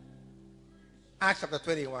 Acts chapter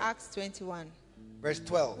 21, Acts 21. verse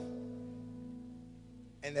 12.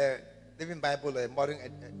 In the Living Bible, a modern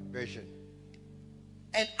version.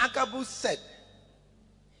 And Agabus said,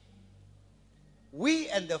 we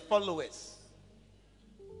and the followers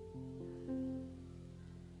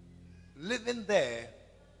living there,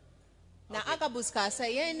 Na Agabus ka sɛ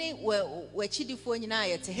yɛn ne w'akyidifoɔ nyinaa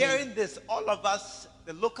yɛte he. hearing this, all of us,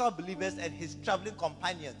 the local believers and his traveling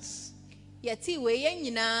companions, Yɛte wei yɛn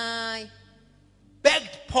nyinaa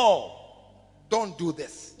begged Paul, don't do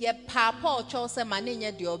this. yɛpaa Paul kyɛw sɛ ma ne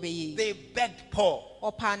nyɛ deɛ ɔbɛyɛ. They begged Paul.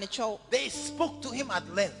 Ɔpaa ne kyɛw. They spoke to him at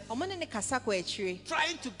length, Ɔmo ne ne kasa kɔ akyire.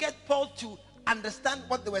 trying to get Paul to understand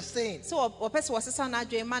what they were saying. Sɛ wɔpɛ sɛ wɔsesa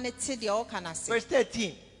n'adwene ma ne te deɛ ɔka n'ase. Verse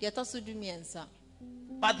 13. Deɛ ɛtɔ so dumiɛnsa.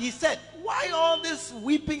 But he said, why all this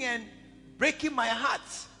weeping and breaking my heart?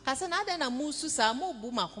 Kasa na adɛn na musu saa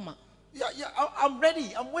mobu m'akoma. Yeah, I'm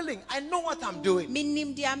ready. I'm willing. I know what I'm doing.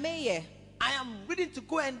 Minim deɛ meyɛ. I am ready to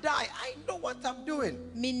go and die. I know what I'm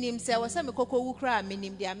doing. Minim sɛ wɔ sɛ mekɔkɔ wu koraa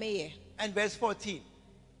minim deɛ meyɛ. And verse 14.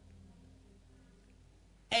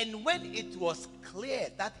 And when it was clear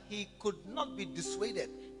that he could not be dissuaded,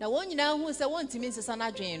 Na wɔn nyinaa hu sɛ wɔntumi nsesa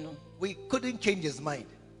n'adwene no. we couldn't change his mind.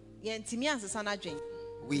 Yɛntumi ansesa n'adwene.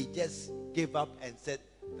 We just gave up and said,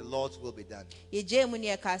 the Lord's will be done. Yɛgye mu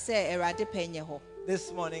ne yɛka sɛ Awurade pɛ nyɛ hɔ.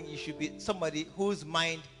 This morning, you should be somebody whose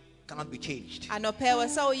mind cannot be changed. Anɔpɛ wɔ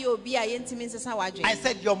sɛ woyɛ obi a yɛntumi nsesa I w'adwene.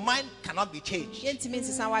 said, your mind cannot be changed. Yɛntumi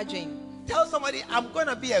nsesa w'adwene. Tell somebody, I'm going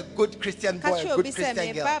to be a good Christian Ka boy, a kyerɛ good obi sɛ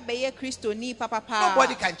Christian girl. meba bɛyɛ Kristoni papapaa.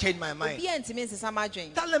 Nobody can change my mind. Obi ntumi nsesa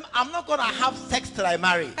m'adwene. Tell them, I'm not going to have sex till I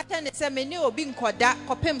marry. Ka kyerɛ ne sɛ me ne obi nkɔda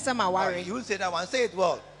kɔpem sɛ maware. You will say that one. Say it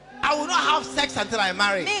well. I will not have sex until I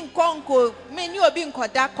marry. Me nkɔ me ne obi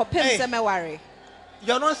nkɔda kɔpem Hey. sɛ mɛware.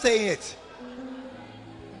 You're not saying it.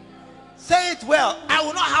 Say it well. I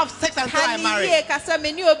will not have sex until I Ka ne marry. yie ka sɛ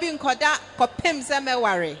me ne obi nkɔda kɔpem sɛ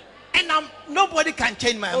mɛware. And nobody can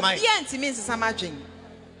change my mind. Obi ntumi nsesa m'adwene.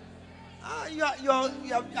 You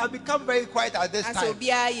have become very quiet at this Asɛ time.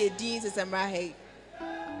 obiara yɛ din sɛ mmara ha yi.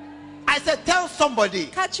 I said, tell somebody,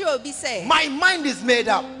 Ka kyerɛ obi sɛ my mind is made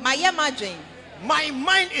up. mayɛ m'adwene. My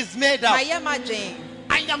mind is made up. Mayɛ m'adwene.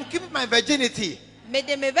 I am keeping my virginity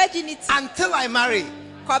Mede me virginity until I marry.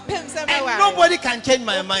 kɔpem sɛ And mɛware. nobody can change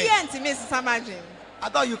my mind. Obiara ntumi nsesa m'adwene. I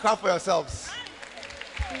thought you clap for yourselves.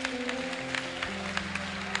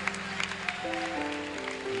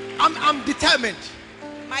 I'm determined.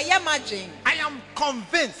 Mayɛ m'adwene. I am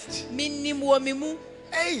convinced. Minim wɔ me mu.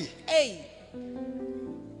 Hey, Ei,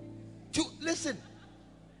 to listen.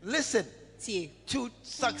 tie. To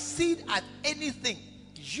succeed at anything,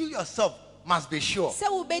 you yourself must be sure. Sɛ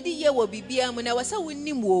wobɛdi yie wɔ biribiara mu na ɛwɔ sɛ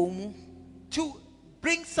wonim wɔ mu. To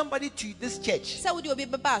bring somebody to this church, Sɛ wode obi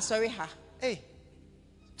bɛba asɔre ha. hey,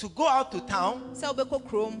 to go out to town, Sɛ wobɛkɔ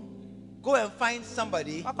kurom. go and find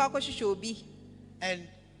somebody Wakɔ akɔhwehwɛ obi. and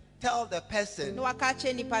tell the person, Na waka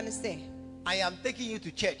akyerɛ nipa no sɛ I am taking you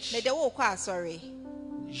to church. mede wo kɔ asɔre.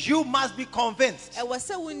 You must be convinced Ɛwɔ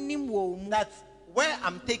sɛ wonim wɔ mu. that where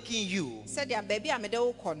I'm taking you Sɛdeɛ baabi a mede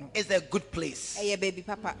wo kɔ no is a good place. ɛyɛ baabi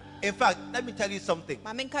papa. In fact, let me tell you something.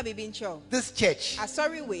 Ma menka biribi nkyerɛ wo. This church,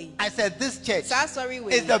 Asɔre wei. I said this church Saa asɔre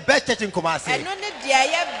wei. is the best church in Kumasi. Ɛno ne deɛ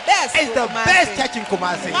ɛyɛ best. It's the wɔ Kumasi. best church in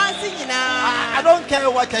Kumasi. Kumasi nyinaa. I don't care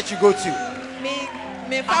what church you go to.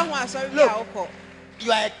 Me fa ho asɔre bi a Look, wokɔ.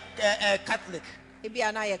 you are a Catholic Ebi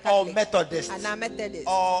ana ye or Catholic. Methodist Ana Methodist.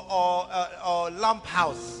 or lamp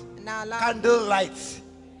house, Na la. candle lights,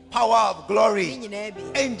 power of glory, Ni nyina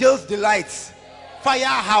bi. angels delights,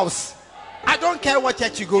 firehouse. I don't care what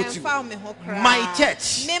church you go to. Emfa me ho kra. My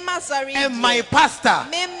church Me ma sorry. and my pastor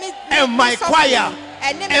Me and my so choir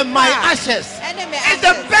ene me and my choir. ashes Ene me is the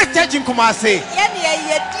ashes. best church in Kumasi.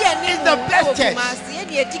 It's the best church.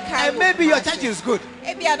 And maybe your church is good.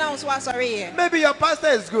 Maybe Maybe your pastor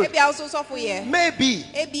is good. Maybe also so for ye. Maybe.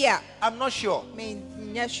 Maybe I'm not sure. me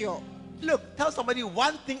not sure. Look, tell somebody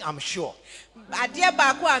one thing I'm sure. Adia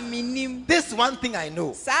ba ko aminim. This one thing I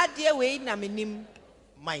know. Sa dia we na minim.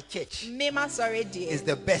 My church Me ma sorry dear. is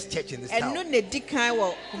the best church in this And no town. ne di kan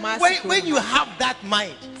wo Kumasi. When you have that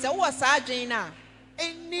mind, so what sa adwen na.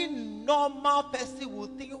 any normal person will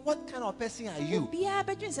think, what kind of person are you? Bia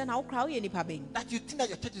bedwen se na wo kra wo ye nipa ben. That you think that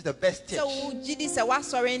your church is the best church. So gidi se wa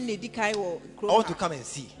sorry ne di kan wo I want to come and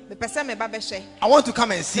see. Me pese me ba be hye. I want to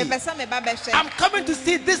come and see. Me pese me ba be hye. I'm coming to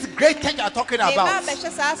see this great church you're talking Me ba about. be hye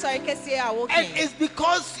sa sorry kese a wo And ken. it's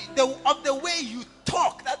because of the way you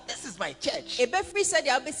talk that this is my church. Ebe free said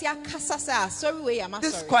ya obesi akasa sa sorry we ya ma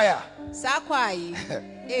This sorry. choir. Sa kwa yi.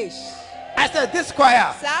 Ish. I said this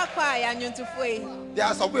choir. Sa kwa ya nyuntufo yi. There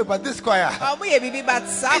are some way, but this choir. Omo ye bibi but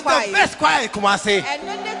sa It's kwa the yi. best choir in Kumasi.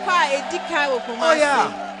 Eno ne kwa edi kan wo Kumasi. Oh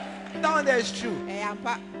yeah. Down there is true.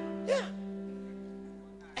 Ampa. Yeah.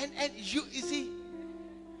 And you see,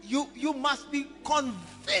 you must be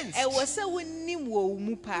convinced. E wo se wonim wo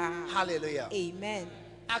mu pa. Hallelujah. Amen.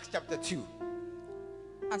 Acts chapter 2.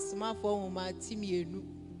 Asmafo wo ma timienu.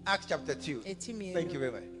 Acts chapter 2. Etimienu. Thank you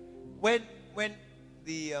very much. When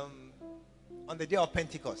the on the day of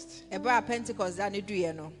Pentecost, Ebra Pentecost da ne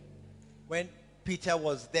duye no. when Peter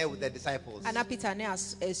was there with the disciples, Ana Peter ne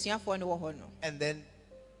asuafo ne wo ho no. and then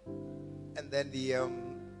the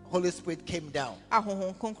Holy Spirit came down.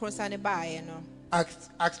 Ahohon konkron sa ne baaye no. Acts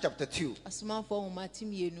chapter 2. Asmafo wo ma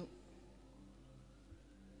timienu.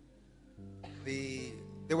 They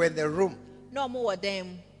were in the room. No mo wo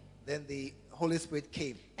dem. Then the Holy Spirit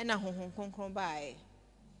came, Ena ahohon konkron baaye.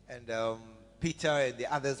 and Peter and the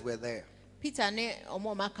others were there. Peter ne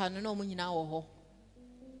omo maka no na omo nyina wo ho.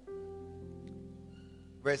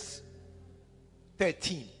 Verse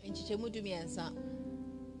 13. Enchichemu du miensa.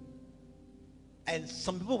 And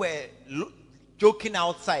some people were joking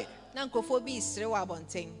outside. Na nkofo bi isre wa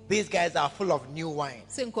abonten. These guys are full of new wine.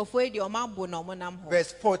 Se nkofo e di omo abo na omo nam ho.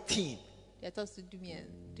 Verse 14. Yetosu du mien.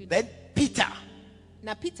 Then Peter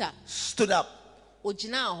Na Peter stood up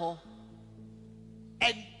ogina ho.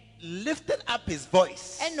 and lifted up his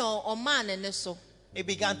voice. Eno o man ne so. He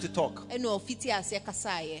began to talk. Eno ofiti ase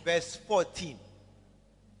kasaye. Verse 14.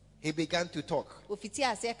 He began to talk. Ofiti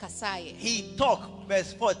ase kasaye. He talked.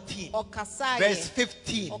 Verse 14. O kasaye. Verse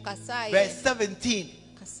 15. O kasaye. Verse 17.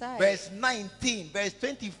 Kasaye. Verse 19. Verse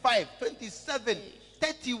 25. 27.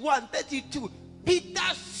 31. 32. Peter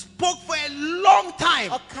spoke for a long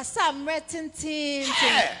time. O kasa mretintin.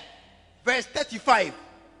 Yeah. Verse 35.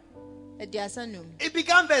 Ediasanum. It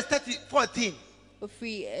began verse 14.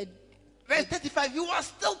 Ofri Verse 35. You are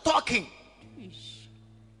still talking.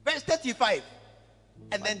 Verse 35.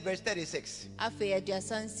 And then verse 36. afi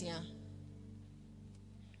ediasansia.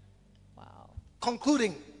 Wow.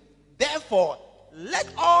 Concluding, therefore, let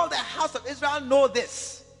all the house of Israel know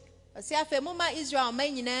this. Ose afi mama Israel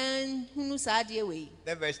man nyina hunu saade we.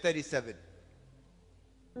 Then verse 37.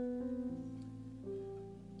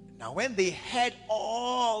 Now when they heard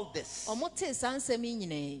all this, Omo te sansem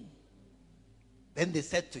nyina. then they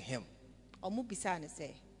said to him, Omo bisa ne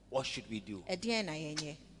se. what should we do? Edien na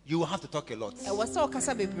yenye. You will have to talk a lot. E wo se o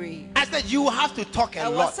kasa bebre. I said you will have to talk a E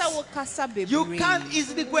wo lot. se o kasa bebre. You can't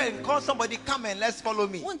easily go and call somebody, come and let's follow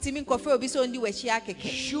me. Wontimi nkofo obi so ndi wachi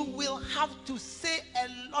akeke. You will have to say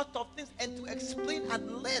a lot of things and to explain at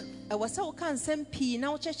length. E wo se o kan sem pi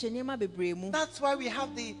na o cheche nema bebre mu. That's why we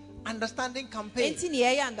have the understanding campaign. Enti ne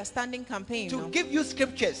ye understanding campaign To no. give you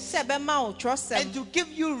scriptures Se be ma o trust and to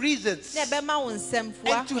give you reasons ne be ma o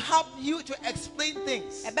nsemfua. and to help you to explain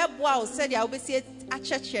things. E be boa o se dia obesi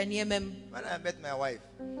acheche niemam. When I met my wife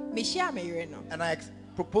Me share me yere no. and I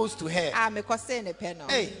proposed to her, Ah me kose ne pe no.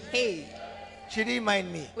 Hey. Hey. she didn't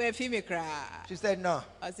mind me. We fi me kra. She said no.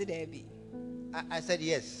 O se there be. I said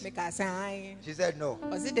yes. Me ka sai. She said no.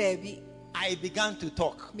 O se there be. I began to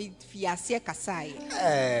talk. Me fi ase kasai.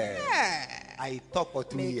 I talked for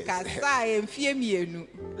 2 Me years. kasai mfie mienu.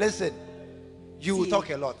 Listen, you will talk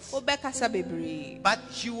a lot. O be kasa bebre. But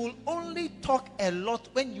you will only talk a lot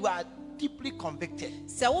when you are deeply convicted.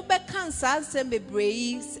 Se wo be kan sa nsem bebre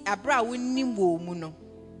yi abra wonim wo mu no.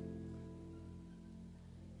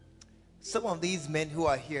 Some of these men who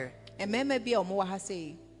are here,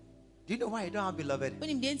 Do you know why you don't have beloved?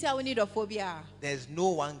 Wonim deɛ nti a woni dɔfoɔ biara. There's no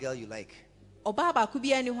one girl you like. Ɔbaa baako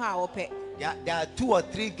biara ni hɔ a wɔpɛ. There are 2 or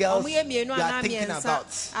 3 girls Ɔmo you yɛ mmienu are anaa thinking mmiɛnsa about.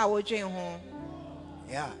 a wɔdwen ho.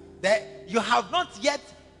 Yeah. You have not yet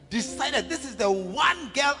decided this is the one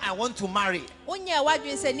girl I want to marry. Wonyɛ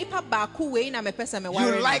wadwen sɛ nipa baako wei na mepɛ sɛ meware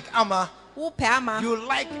You no. like Ama. Wopɛ ama. You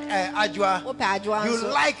like Ajwa. Wopɛ adwoa You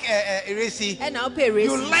nso. like Eresi. Ɛna wopɛ eresi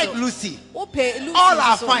You like nso. Lucy. Wopɛ Lucy All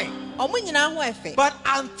are nso. fine. Ɔmo nyinaa ho ɛfɛ. But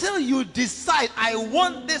until you decide, I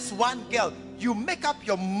want this one girl, you make up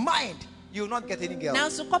your mind, you will not get any girl.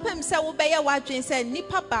 Nanso kɔpem sɛ wobɛyɛ wadwen sɛ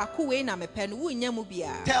nipa baako wei na mepɛ no wonnya mu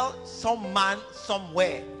biara. Tell some man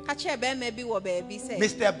somewhere, Ka kyerɛ bɛrima bi wɔ baabi sɛ.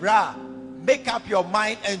 Mr. Bra, make up your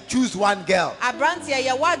mind and choose one girl. Aberanteɛ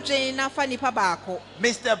yɛ wadwen na fa nipa baako.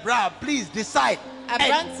 Mr. Bra, please decide. And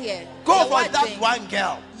Aberanteɛ go yɛ for that wadwen. one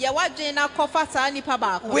girl Yɛ wadwen na kɔfa saa nipa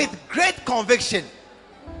baako. with great conviction.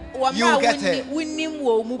 Wɔ you mmerɛ a get her. wonim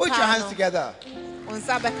wɔ mu Put your paa hands no, together. wo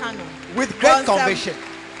nsa bɛka no. With great Wɔn nsa- conviction.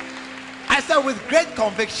 I said, with great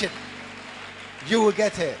conviction, you will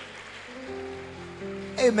get her.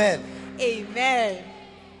 Amen. Amen.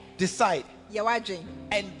 Decide Yɛ wadwen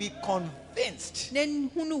and be convinced na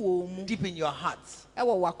nhunu wɔ mu deep in your hearts.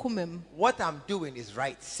 ɛwɔ w'akoma mu What I'm doing is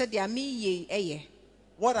right. sɛ deɛ meyɛ ɛyɛ.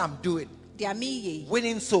 What I'm doing, Deɛ meyɛ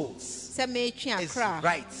winning souls, sɛ metwe is akra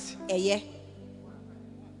right. ɛyɛ.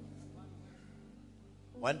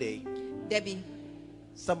 One day, Dabi,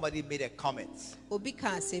 somebody made a comment obi ka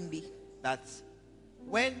asɛm bi that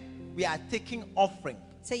when we are taking offering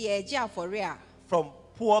sɛ yɛregye afɔre a from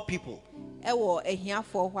poor people, ɛwɔ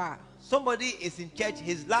ahiafoɔ hɔ a somebody is in church,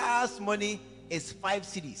 his last money is 5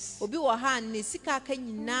 cedis, obi wɔ ha a ne sika aka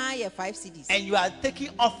nyinaa yɛ 5 cedis and you are taking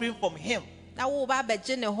offering from him, na woba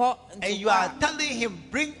abɛgye ne hɔ and you are ntokwa a, telling him,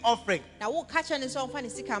 bring offering. na woka kyerɛ ne sɛ ɔmfa ne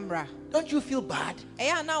sika mbra Don't you feel bad?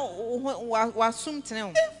 ɛyɛ a na wasom tene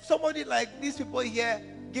wo If somebody like these people here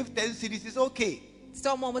give 10 cedis, it's okay.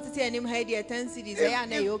 sɛ ɔma ɔmotete anim ha yi deɛ 10 cedis ɛyɛ a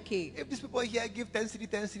na ɛyɛ okay If these people here give 10 cedis,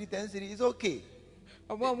 10 cedis, 10 cedis, it's okay.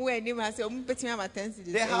 ɔmo a ɔmo wɔ anim ha sɛ ɔmo bɛtumi ama 10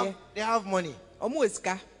 cedis They ɛyɛ have money. ɔmo wɔ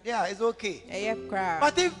sika Yeah, it's okay. ɛyɛ koraa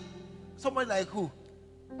But if someone like who?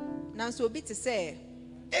 nanso obi te sɛ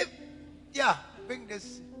Bring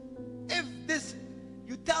this. If this,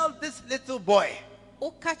 you tell this little boy,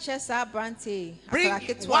 woka kyerɛ saa aberante bring akwadaa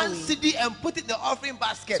ketewa 1 wei cedi and put it in the offering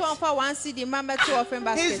basket. so ɔmfa 1 cedi ma bɛto offering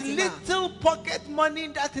basket His mu a little pocket money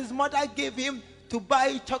that his mother gave him to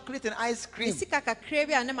buy chocolate and ice ne cream. sika kakra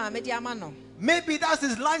bi a ne maame de ama no Maybe that's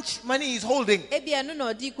his lunch money he's holding. ebi ɛno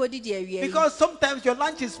na ɔde kɔdidi awia yi Because sometimes your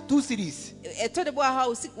lunch is 2 cedis. ɛtɔ de bɔ ha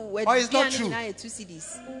o Or it's not aduane true. nyinaa yɛ 2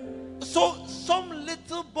 cedis So some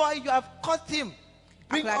little boy, you have caught him.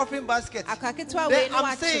 Bring Akla- offering basket. akwadaa ketewa wei Then na I'm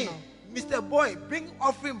wakye saying, no Mr. Boy, bring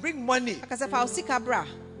offering, bring money. akasɛ fa o sika bra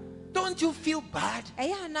Don't you feel bad?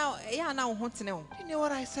 ɛyɛ a na wo ho tene wo Do you know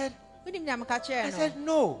what I said? wonim nea meka I kyerɛ said,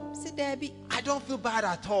 no no, si daabi I don't feel bad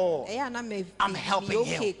at all. ɛyɛ a na I'm helping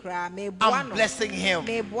him. okay koraa meboa I'm no blessing him.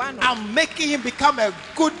 meboa no I'm making him become a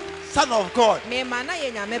good son of God. mema na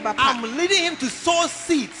yɛ nyame ba pa I'm leading him to sow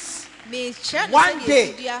seeds. mekyerɛ no One sɛdeɛ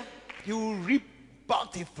day, ɛsidua he will reap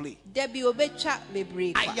bountifully. dabi obɛtwa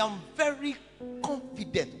bebree I kwa am very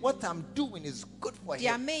confident what I'm doing is good for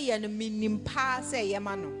deɛ him. meyɛ no menim paa sɛ ɛyɛ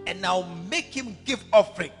ma no And I'll make him give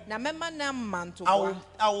offering. na mɛma no ama I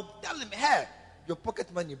ntoboa will tell him, hey, your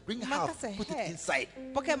pocket money, bring half, Maka sɛ, put it "Hey." inside.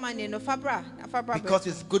 pocket money no fa bra na fa bra Because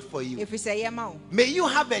it's good for you. ɛfiri sɛ ɛyɛ ma wo May you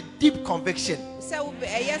have a deep conviction. sɛ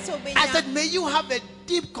ɛyɛ sɛ I said, wobɛnya may you have a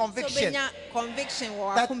deep sɛ conviction wobɛnya conviction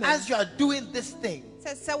wɔ that wakoma as you are doing this thing,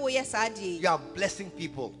 sɛ woyɛ saa deɛ you are blessing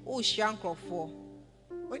people. wohyira nkurɔfoɔ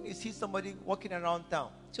When you see somebody walking around town,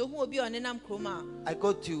 nti ohu obi a ɔnenam kurom a I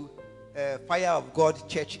go to Fire of God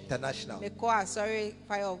Church International. mekɔ asɔre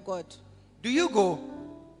fire of god Do you go?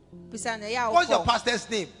 bisa no ɛyɛ a What's your wokɔ pastor's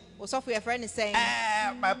name? wosɔfo yɛfrɛ ne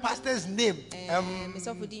sɛn My pastor's name.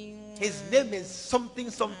 mesɔfo din His name is something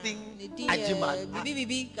ne din Ajiman.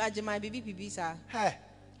 bibi agyeman bibi saa Hey,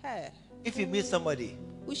 Hɛ, if you meet somebody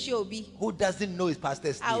wohyia obi who doesn't know his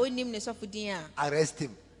pastor's a name, wonim ne sɔfo din a arrest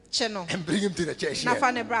him kye no and bring him to the church. na Here.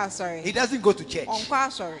 fa ne bra He asɔre doesn't go to church. ɔnkɔ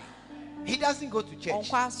asɔre He doesn't go to church.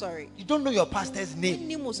 ɔnkɔ asɔre You don't know your pastor's name.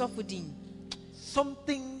 wonim wo sɔfo din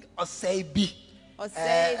Something Oseibi.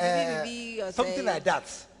 ɔsɛe bibi Something like that.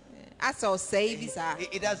 asɛ ɔsɛe bi saa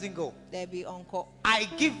It doesn't go. dabi ɔnkɔ I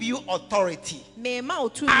give you authority. mema wo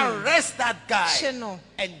tumi Arrest that kye guy no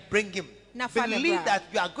and bring him. Na fa ne Believe bra. that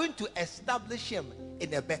you are going to establish him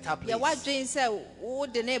in a better yɛ place. wadwen sɛ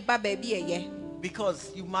wode ne ba baabi ɛyɛ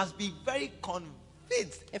Because you must be very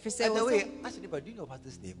convinced. If you say, By the "Well, way, ask your neighbor, do you know your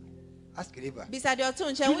pastor's name? Ask your neighbor. bisa deɛ ɔto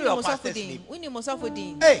nkyɛn Do you know wonim your wo sɔfo pastor's din name? wonim wo sɔfo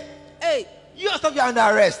din Hey, Hey, You yourself, you're under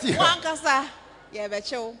arrest. wankasa,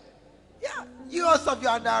 yebecho. Yeah, you yourself,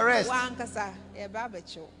 you're under arrest. Wankasa,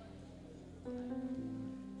 yebecho.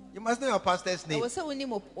 You must know your pastor's I name. was saying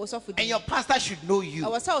And your pastor should know I you.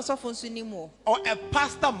 was saying Nimo. Or a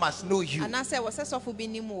pastor must know you. And I said, was a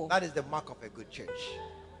Nimo. That is the mark of a good church.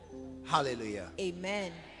 Hallelujah.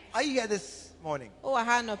 Amen. Are you here this morning? Oh, I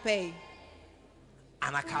had no pay.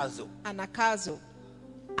 Anakazo. Anakazo.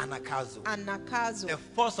 Anakazo. Anakazo. The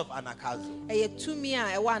force of anakazo. A 2 me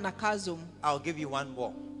a anakazo. I'll give you one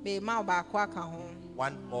more. Be ma ba kwaka home.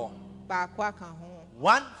 One more. Ba kwaka home.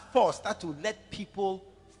 One force that will let people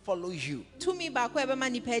follow you. 2 me ba kwa be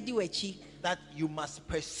mani pedi wechi. That you must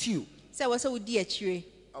pursue. Say was a udi achire.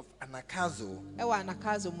 Of anakazo Ewa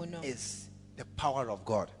anakazo mu no. is the power of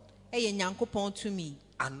God. Eye Nyankopon to me.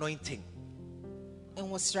 Anointing. En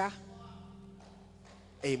wasra.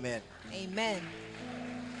 Amen. Amen.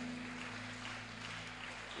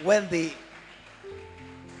 When the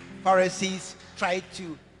Pharisees tried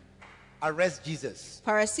to arrest Jesus,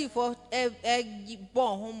 Pharisee for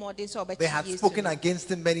born home or this or they had spoken against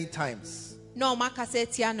him many times. No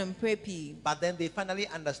makaseti no mprepi. But then they finally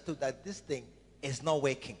understood that this thing is not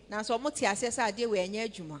working. Na so moti asesa ade we anya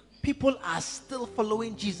adwuma. People are still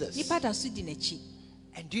following Jesus. Nipa da so di nachi.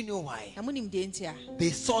 And do you know why? Na munim de ntia. They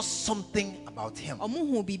saw something about him. Omo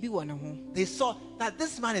hu bibi wo ne ho. They saw that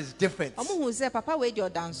this man is different. Omo hu say papa we de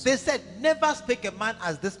odanso. They said, never speak a man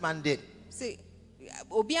as this man did. Say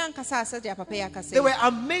obi ankasa asa de papa ya kasa. They were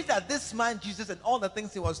amazed at this man Jesus and all the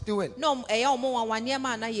things he was doing. No omo wan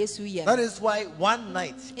ma na Yesu ye. That is why one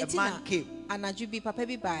night a man came. Anaju bi papa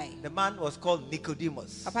bi bai. The man was called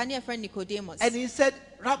Nicodemus. Papa ne friend Nicodemus. And he said,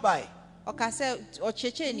 Rabbi,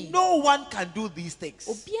 no one can do these things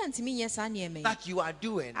that you are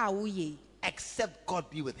doing except God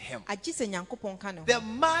be with him. The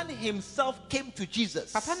man himself came to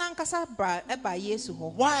Jesus.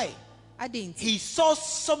 Why? He saw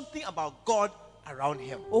something about God around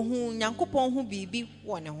him.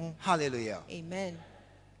 Hallelujah. Amen.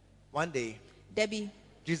 One day,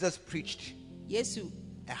 Jesus preached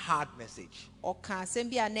a hard message.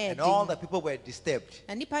 And all the people were disturbed.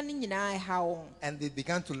 And they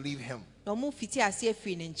began to leave him. And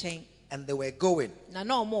they were going.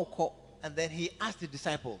 And then he asked the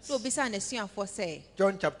disciples,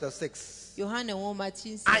 John chapter 6,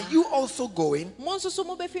 are you also going?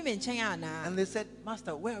 And they said,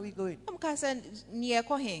 Master, where are we going?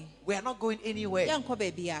 We are not going anywhere.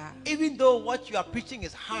 Even though what you are preaching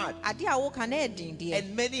is hard and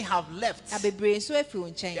many have left, you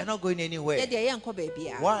are not going anywhere.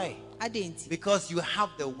 Why? Because you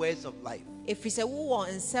have the words of life.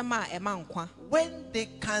 When they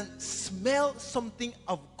can smell something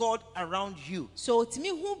of God around you, they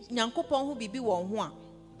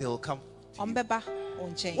will come to you.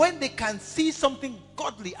 When they can see something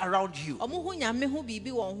godly around you,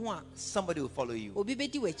 somebody will follow you. When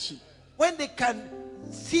they can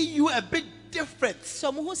see you a bit different,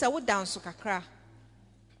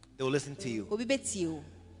 they will listen to you.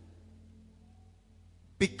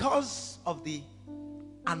 Because of the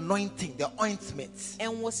anointing, the ointments.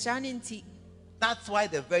 That's why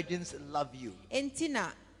the virgins love you.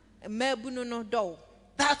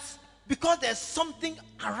 That's because there's something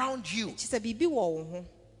around you.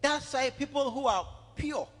 That's why people who are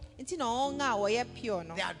pure, they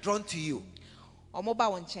are drawn to you.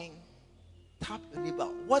 Tap your neighbor.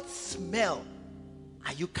 What smell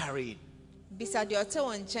are you carrying? Tap your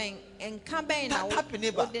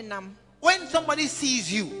neighbor. When somebody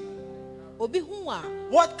sees you,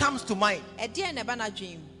 what comes to mind? Are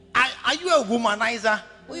you a womanizer?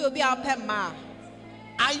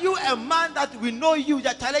 Are you a man that we know you?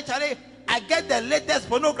 Chale, I get the latest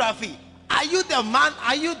pornography. Are you the man?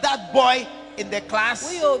 Are you that boy in the class?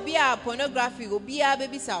 Are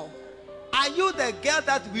you the girl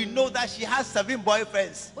that we know that she has 7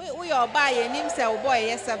 boyfriends?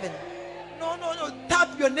 No.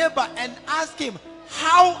 Tap your neighbor and ask him,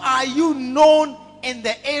 how are you known in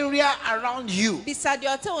the area around you?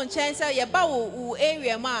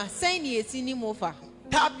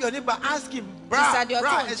 Tap your neighbor, ask him,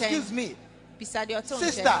 brah, excuse me.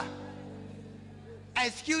 Sister,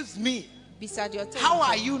 excuse me. How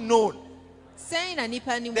are you known?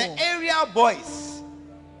 The area boys.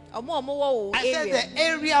 I said the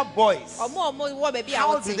area boys.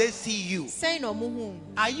 How do they see you?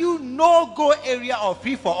 Are you no-go area or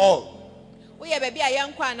free for all?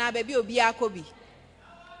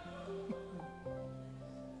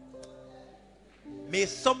 May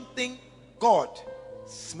something God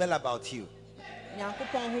smell about you.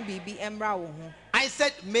 I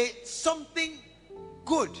said, may something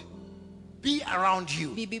good be around you.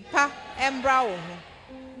 Bibi pa embra wo ho.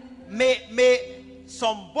 May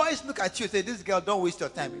some boys look at you and say, this girl, don't waste your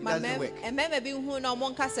time. It doesn't work. Emema bi hu na mo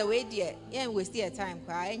nka se we de yen waste your time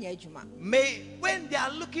kwa enya adwuma. May, when they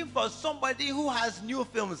are looking for somebody who has new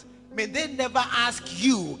films, may they never ask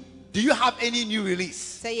you, do you have any new release?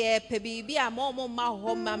 Say ye pe bibi a mo ma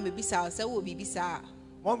ho ma me bisa se wo bibi sa.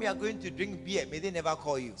 When we are going to drink beer, may they never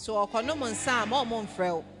call you. So okono mo nsa mo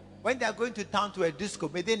mfrɛ. When they are going to town to a disco,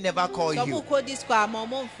 may they never call So you. mo ko disco a mo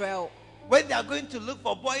mfrɛ. When they are going to look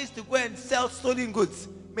for boys to go and sell stolen goods,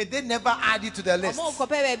 may they never add you to the list. Mo ko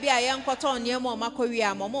pe bi a yen koto niam ma ko wi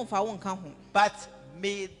a mo mfa wo nka ho. But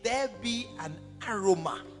may there be an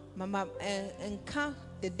aroma. Mama nka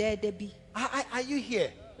the dead be. Are you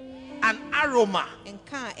here? An aroma,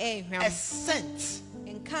 Nka a scent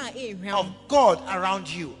nka of God around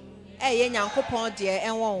you. Ye Nyankopɔn de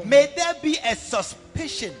enwo. May there be a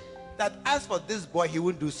suspicion that as for this boy, he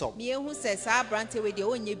won't do so. Me hu se sa brante we de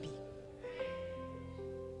onye bi.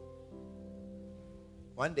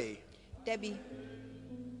 One day, Debbie,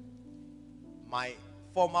 my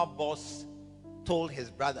former boss told his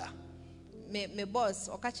brother me boss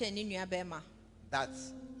okache ni nua bema that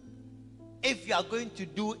if you are going to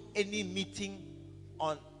do any meeting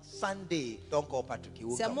on Sunday, don't call Patrick. He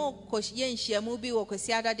won't come. Samo ko yenhia mu bi wo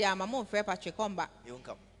kwesi ada de ama mo mfrɛ Patrick omba. He won't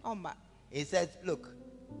come. Omba. He said, look,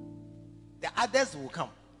 the others will come.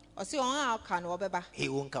 Osi on a aka no obeba. He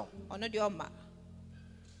won't come. Ono de omba.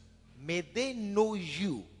 May they know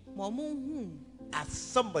you Mo mu hu as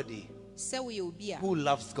somebody se we obi a who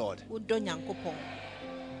loves God. wo do Nyankopɔn.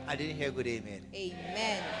 I didn't hear good amen.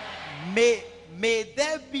 Amen. May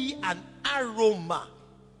there be an aroma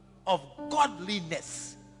of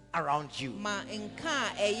godliness around you. Ma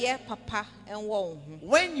nka eye papa enwo wo hu.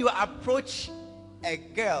 When you approach a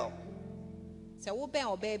girl, Se wo ben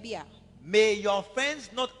oba bi a may your friends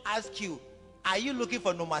not ask you, are you looking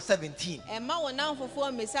for number 17? Emma wo nan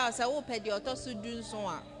fofo mesa se wo pɛ de otoso du nso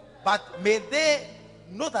a. But may they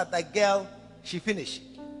know that the girl, she finished.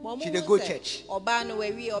 She did go church. Oba no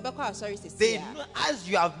we obekwa sorry sis. They know, as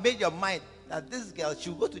you have made your mind that this girl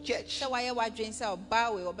should go to church. Se waye wadwen se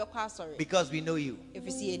oba we obekwa sorry. Because we know you.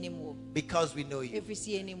 Efisi enimo. Because we know you.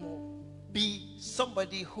 Efisi enimo. Be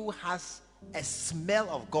somebody who has a smell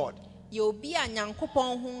of God. Ye obi a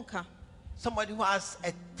Nyankopɔn ho nka. Somebody who has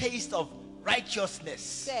a taste of righteousness.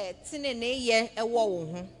 Se tine ne ye ewo wo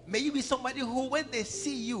ho. May you be somebody who, when they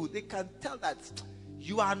see you, they can tell that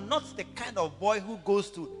you are not the kind of boy who goes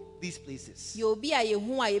to these places. Ye obi a ye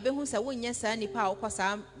hu a ye be hu se wonye sa nipa a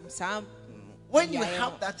wokɔ sa When you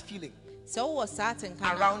have that feeling se wo sa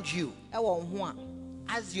tenka around you, ewo ho a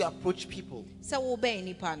as you approach people, se wo ben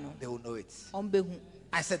nipa no they will know it. ombehu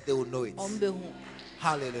I said they will know it. ombehu.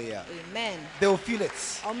 Hallelujah. Amen. They will feel it.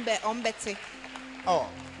 Ombete Oh,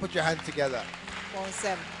 put your hands together.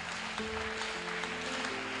 wonsem.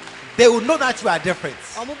 They will know that you are different.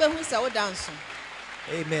 Omobehu se wo dance.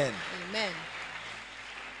 Amen. Amen.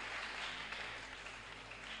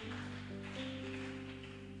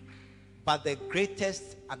 But the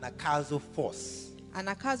greatest anakazo force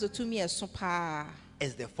Anakazo tumi eso pa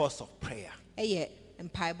is the force of prayer. eye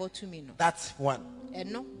empaibo tumi no. That's one.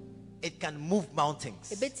 Eno It can move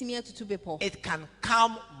mountains. ebetimi atutu bepo. It can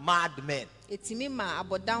calm mad men. Etimi ma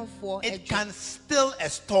abodanfo It can still a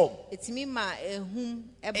storm. etimi ma ehum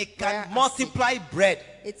It can multiply bread.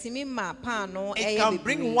 etimi ma pan no It can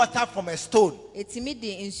bring water from a stone. etimi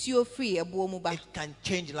de nsuo free ebuo mu ba. It can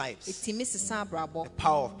change lives. Etimi sesa abrabo. The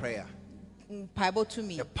power of prayer. Empaibo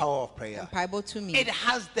tumi. The power of prayer. Empaibo tumi. It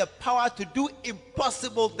has the power to do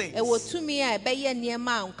impossible things. Ewo tumi a ebeye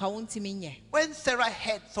niema a nka wontimi nye. When Sarah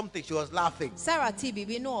heard something, she was laughing. Sarah ti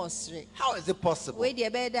bibi no osre. How is it possible? We de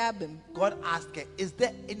ebeye da abem. God asked her, is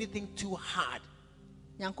there anything too hard?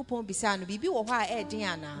 Nyankopon bisa no bibi wo hɔ a ɛden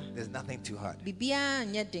ana. There's nothing too hard. Bibia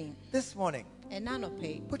nyɛ den. This morning, Ɛna no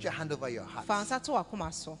pɛ. put your hand over your heart Fa nsa to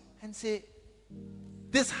akoma so. and say,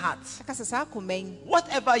 this heart, Akasa saa akoma yi.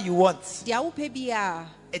 whatever you want, Dia wo pɛ bia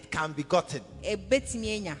it can be gotten.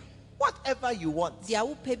 ebetimi enya. Whatever you want Dia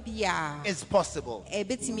wo pɛ bia is possible.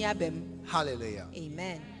 ebetimi abem. Hallelujah.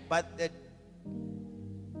 Amen. But the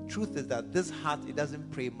truth is that this heart, it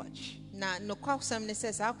doesn't pray much. Na no kwasam ne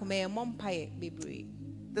sɛ saa akoma yi mɔ mpae bebree.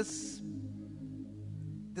 This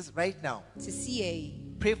right now, Sisi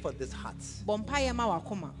pray for this heart. bɔ mpae ma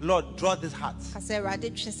wakoma. Lord, draw this heart. Kasa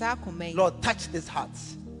Awurade twe saa akoma yi. Lord, touch this heart.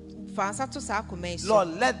 Fa nsa to saa akoma yi so. Lord,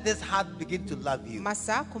 let this heart begin to love you. Ma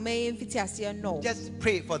saa akoma yi mfiti aseɛ no. Just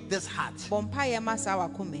pray for this heart. Bɔ mpae ma saa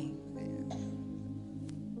wakoma yi.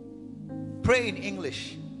 Pray in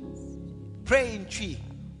English. Pray in Twi.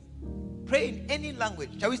 Pray in any language.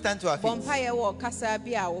 Shall we stand to our Bɔ feet? mpae wɔ kasa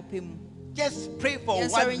bi a wɔpɛ mu. Just pray for Yɛn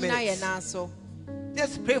 1 sɔre nyina yɛ minute. nan so.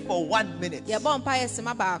 Just pray for 1 minute. Yɛbɔ mpaeɛ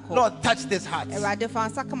sema baako. Lord, touch this heart. Awurade fa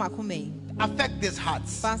nsa ka m'akoma yi. Affect this heart.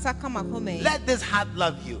 Fa nsa ka m'akoma yi. Let this heart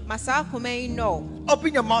love you. Ma saa akoma yi nnɔ.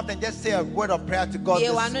 Open your mouth and just say a word of prayer to God Yɛ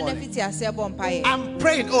this w'ano na morning. fiti aseɛ bɔ mpaeɛ. I'm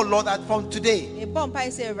praying, oh Lord, that from today, Yɛbɔ mpaeɛ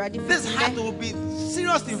sɛ Awurade this fi heart nnɛ. will be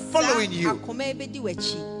serious in following you. Akoma yi bɛdi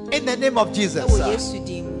w'akyi. In the name of Jesus. Ɛwɔ Yesu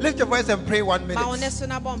din mu. Lift your voice and pray 1 Ma wo ne minute. so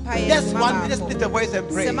na bɔ mpaeɛ. Just sema 1 minute. Just baako. lift your voice and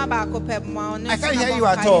pray. Sema baako pɛ ma wo ne I so can't na hear bɔ you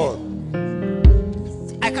at mpaeɛ. all.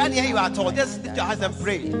 I can't hear you at all. Just lift your hands and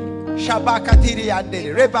pray. Shabakatiri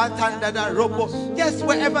yandere, rebantandada robo. Just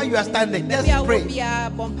wherever you are standing, just Baabi a wo pray.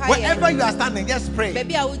 biara bɔ mpaeɛ. Wherever you are standing, just pray.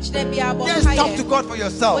 Baabi a wogyina biara bɔ Just talk to mpaeɛ. God for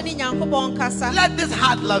yourself. Wo ne Nyankopɔn nkasa. Let this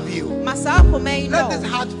heart love you. Ma saa akoma yi Let this nnɔ.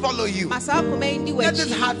 heart follow you. Ma saa akoma yi di Let this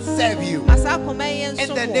w'akyi. heart serve you. Ma saa akoma yi nso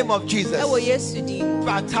In the wo. name of Jesus. Ɛwɔ Yesu din mu.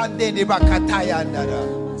 Batande de bakataya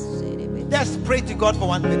ndada. Just pray to God for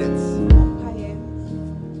 1 minute.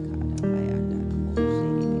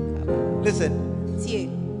 Listen, Tie,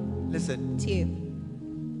 listen. tie.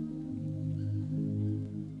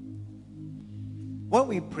 When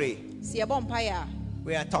we pray, Si yɛbɔ mpaeɛ a,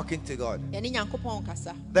 we are talking to God. yɛne Nyankopɔn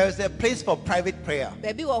kasa. There is a place for private prayer,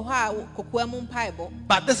 Baabi wɔ hɔ a kokoa mu mpaebɔ.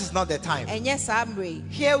 but this is not the time. Ɛnyɛ saa mmerɛ yi.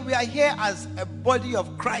 Here we are here as a body of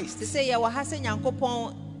Te Christ. sɛ yɛwɔ ha sɛ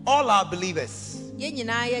Nyankopɔn, All our believers. yɛn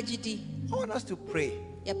nyinaa yɛgye di. I want us to pray.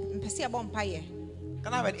 Mpɛ sɛ yɛbɔ mpaeɛ.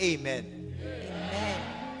 Can I have an amen? Amen.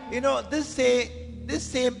 You know, this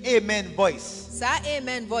same amen voice. Saa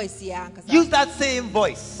amen voice yi ankasa. Use that same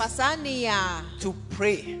voice Fa saa nne a to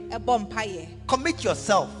pray. ɛbɔ mpaeɛ. Commit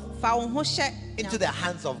yourself Fa wo ho hyɛ into the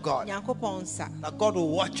hands of God. Nyankopɔn nsa. That God will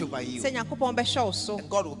watch over you Sɛ Nyankopɔn bɛhwɛ wo so, and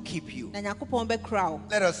God will keep you. na Nyankopɔn bɛkura wo.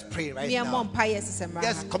 Let us pray right Mmea mmɔ now. mpaeɛ sesɛ mmara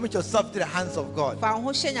Just ha. commit yourself to the hands of God. Fa wo ho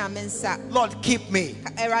hyɛ Nyame nsa. Lord, keep me.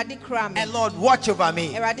 Awurade kura me. And Lord, watch over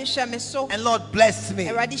me. Awurade hwɛ me so. And Lord, bless me.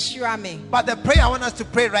 Awurade hyira me. But the prayer I want us to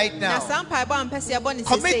pray right Na now, saa mpaebɔ a mpɛ sɛ yɛbɔ ne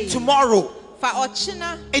commit sesɛ yi, tomorrow fa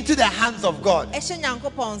ɔkyena into the hands of God. ɛhyɛ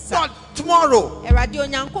Nyankopɔn nsa. Lord, tomorrow. Awurade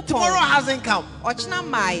Tomorrow Onyankopɔn, hasn't come. ɔkyena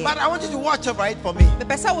mmaeɛ. But I want you to watch over it for me.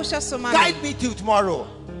 Mepɛ sɛ wohyɛ so ma me. Guide me to tomorrow.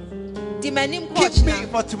 Di m'anim kɔ Keep me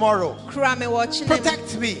ɔkyena. for tomorrow. Kura me wɔ ɔkyena mu.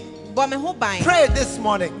 Protect me. Bɔ me ho ban. Pray this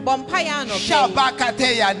morning. Bɔ mpaeɛ anɔpɛ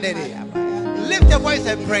Shabakateyandere. Lift your voice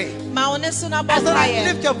and pray. yi. Ma wo ne so na bɔ I said, mpaeɛ.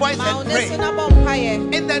 lift your voice Ma wo and ne pray. so na bɔ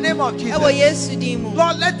mpaeɛ. In the name of Ɛwɔ Jesus. Yesu din mu.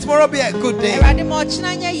 Lord, let tomorrow be a good day. Awurade ma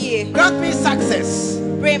ɔkyena nyɛ yie. Grant me success.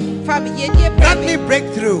 Fa me yiedie Grant pɛ me me.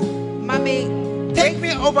 breakthrough. Ma me Take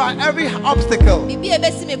me over every obstacle. biribi a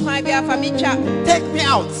ɛbɛsi me kwan biara fa me twa. Take me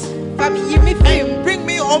out Fa me yi me firi mu. and bring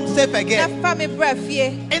me home safe Na again. fa me brɛ fie.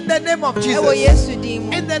 In the name of Ɛwɔ Jesus. Yesu din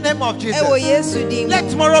mu. In the name of Ɛwɔ Jesus. Yesu din Let mu.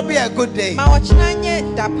 tomorrow be a good day. Ma ɔkyena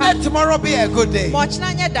nyɛ dapa. Let tomorrow be a good day. Ma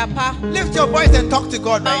ɔkyena nyɛ dapa. Lift your voice and talk to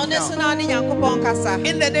God Ma wo right ne so now. na wo ne Nyankopɔn kasa.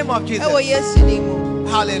 In the name of Ɛwɔ Jesus. Yesu din mu.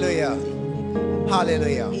 Hallelujah.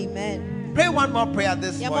 Hallelujah. Amen. Pray one more prayer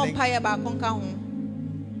this Yɛbɔ morning. mpaeɛ baako nka ho.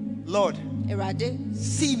 Lord, Awurade,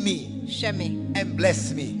 see me hwɛ me. and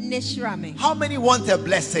bless me. Ne hyira me. How many want a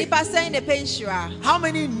blessing? Nipa sɛn na ɛpɛ nhyira? How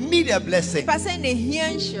many need a blessing? Nipa sɛn na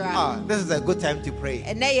ɛhia nhyira? This is a good time to pray.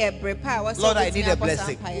 Ɛnnɛ yɛ bere pa a wɔsɛ Lord, I wobɛtumi need a akɔ saa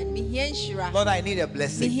blessing. mpaeɛ no. Mehia nhyira. Lord, I need a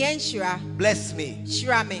blessing. Mehia nhyira. Bless me.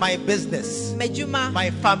 Hyira me. My business, M'adwuma, my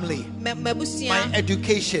family, m'abusua, my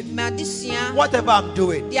education, m'adesua, whatever I'm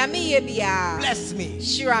doing. deɛ meyɛ biara. Bless me.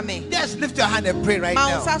 Hyira me. Just lift your hand and pray right Ma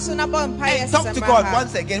wo now. nsa so na bɔ mpaeɛ And talk sesɛ to mmara God ha.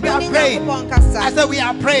 once again. We Wo are ne praying. Nyankopɔn kasa. I said we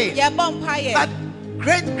are praying Yɛbɔ mpaeɛ. that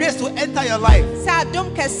great grace will enter your life. Sɛ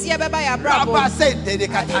adom kɛseɛ bɛba yɛ abrabɔ Rabba mu. said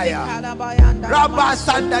Kataya. Rabba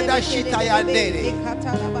Sandada Shitaya Dede.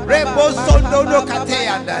 Rebo Sondono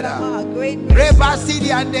Katayandara. Reba Sidi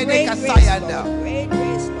Andede Kasayanda.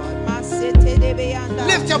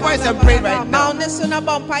 Lift your voice and pray right now. Just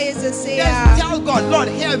tell God, Lord,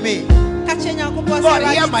 hear me. Lord,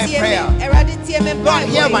 hear my prayer. Lord,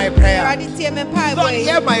 hear my prayer. Lord,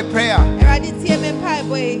 hear my prayer.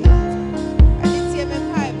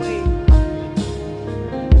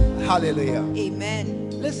 Hallelujah. Amen.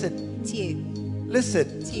 Listen, Tie,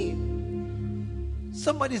 listen. tie.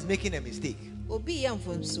 Somebody is making a mistake. Obi yɛ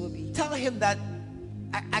mfomsoɔ bi. Tell him that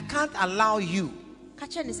I can't allow you. Ka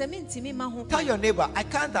kyerɛ ne sɛ mentumi mma ho Tell kwan. your neighbor, I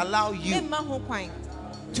can't allow you Memma ho kwan.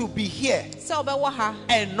 to be here Sɛ wobɛwɔ ha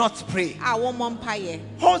and not pray. a wɔmmɔ mpaeɛ.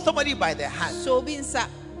 Hold somebody by the hand. So obi nsa.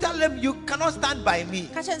 Tell them you cannot stand by me.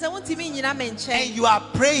 Ka kyerɛ sɛ wontumi nnyina me And nkyɛn you are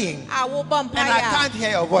praying. a wobɔ And I can't mpaeɛ hear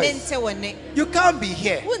your a voice. mente wo nne. You can't be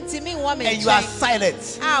here. Wontumi nwɔ me And you are nkyɛn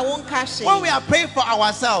silent. a wonka When we hwee. are praying for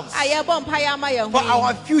ourselves, A yɛbɔ mpaeɛ ama yɛn for ho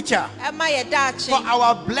our yi, future, ɛma yɛ for daakye,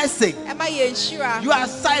 our blessing, ɛma yɛ nhyira. you are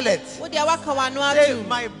silent. Wode waka w'ano Say, ato.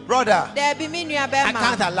 my brother, Daabi me nua I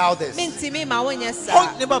can't bɛrima. allow this. Mentumi ma wonyɛ Hold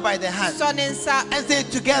saa. neighbor by the hand Sɔ ne nsa and say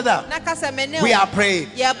together, na ka sɛ me ne we wo are praying.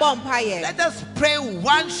 yɛbɔ mpaeɛ. Let us pray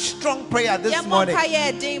one strong prayer this Yɛmmɔ morning.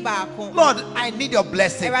 mpaeɛ ɛden baako. Lord, I need your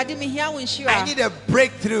blessing. Awurade mehia wo I nhyira. need a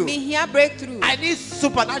breakthrough. Mehia breakthrough. I need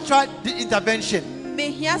supernatural intervention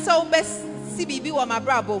Mehia sɛ wobɛsi biribi wɔ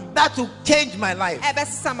m'abrabɔ mu. that will change my life.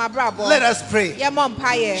 Ɛbɛsesa m'abrabɔ. Let us pray. Yɛmmɔ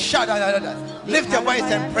mpaeɛ. Shout out. Lift your voice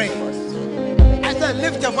and pray. I said,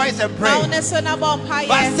 lift your voice and Ma wo pray. ne so na bɔ mpaeɛ.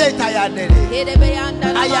 Basetayanere.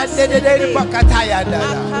 Hedebeyanda na Ayadedede masebe.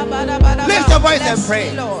 bakatayandara. Akabadabadaba. Lift your voice and Bless pray.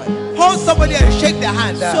 me, Lord. Hold somebody and shake their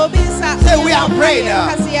hand. So be sa- Say, we are yɛbɔ praying.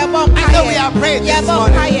 mpaeɛ. Kasi yɛbɔ I said, mpaeɛ. we are praying this Yɛbɔ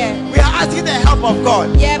morning. mpaeɛ. We are asking the help of God.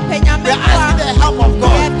 Yɛpɛ Nyame We are asking mmoa. the help of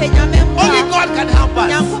God. Yɛpɛ Nyame mmoa. Only God can help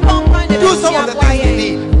us. Nyankopɔn kwan na Do some of the bɛsi aboa things we yɛn.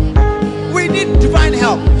 need. We need divine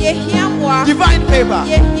help, Yɛhia mmoa. divine favor,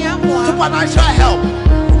 Yɛhia mmoa. supernatural help.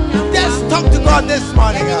 Mmoa. Just talk to God this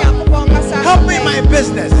morning. Yɛne Nyankopɔn kasa Help me in anɔpa my yi.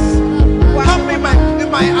 business. Help me in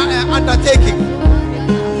my undertaking.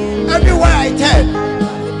 Everywhere I turn,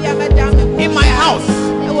 Baabi a mɛda me ho in my house,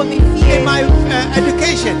 ɛwɔ me fie. in my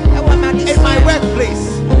education, ɛwɔ m'adesua. in my workplace,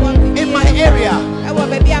 ɛwɔ me in fie. my area. ɛwɔ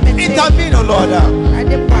baabi a mete. Intervene, O Lord.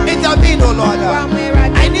 Awurade boa me. Intervene, O Lord. Boa me,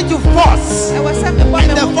 Awurade. I need to force, Ɛwɔ sɛ mebɔ and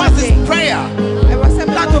me the ho force is mmɔden. prayer. Ɛwɔ sɛ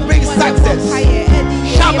mebɔ That me will ho bring mmɔden, bɔ success. mpaeɛ, ɛde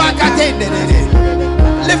yie Shabakatendedede.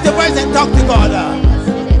 Lift your voice and talk to God.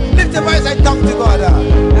 Lift your voice and talk to God.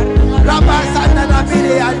 Rabba Sandana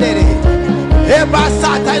Bide Yandere. Eba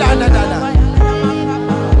Satayandana.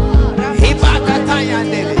 Hibakata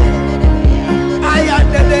Yandere.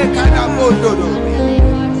 Ayandele Kanabododo.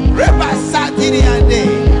 Reba Satiri Yande.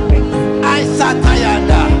 I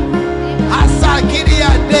Satayanda. Asakiri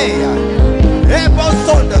Yande. Ebo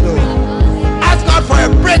Sondado. Ask God for a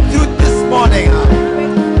breakthrough this morning.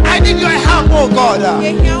 I need your help, oh God.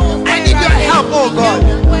 I need your help, oh God.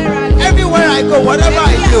 Everywhere I go, whatever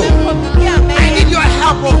I do, I need your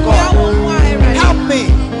help, oh God. Help me.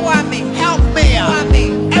 Help me.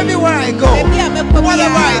 Everywhere I go,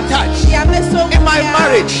 whatever I touch, in my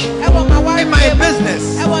marriage, in my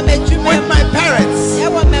business, with my parents,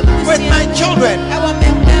 with my children,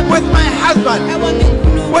 with my husband,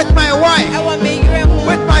 with my wife,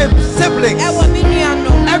 with my siblings,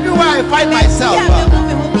 everywhere I find myself.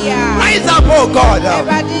 Rise up, oh God.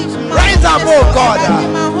 Rise up, oh God.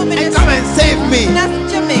 And come and save me.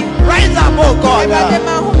 Rise up, oh God.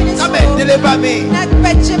 Come and deliver me.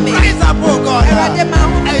 Rise up, oh God.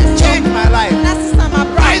 And change my life.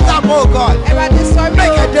 Rise up, oh God.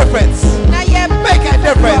 Make a difference. Make a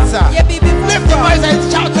difference. Lift your voice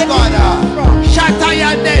and shout to God.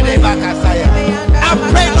 Shataya Nene Bakasaya. I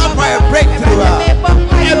pray, Lord, for a breakthrough.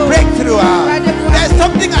 A breakthrough. There's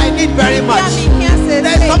something I need very much.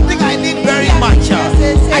 There's something I need very much.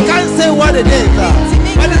 I can't say what it is.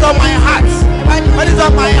 What is on my heart? What is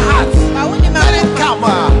on my heart? Let it come.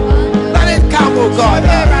 Let it come, oh God.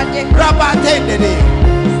 Rabba Tendede.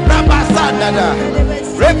 Rabba Sandada.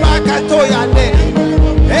 Reba Katoya Nene.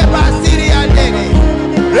 Reba Syria Nene.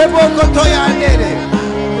 Rebo Kotoya Nene.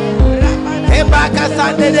 Reba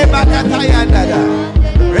Kasandede Bakataya Nada.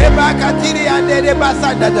 Reba Katiria Nene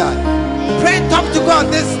Basandada. Pray, talk to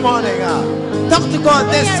God this morning. Talk to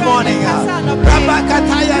God this morning.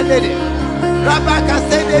 Rabakataya Nede.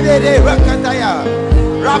 Rabakasendede Rakataya.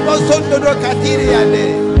 Rabosondo Katiria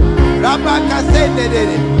Nede.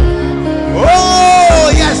 Rabakasendede. Oh,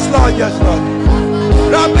 yes, Lord, yes, Lord.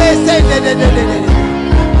 Rabasendede.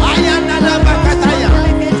 Ayanana Bakataya.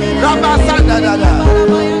 Rabasandada.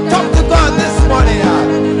 Talk to God this morning.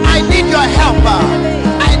 I need your helper.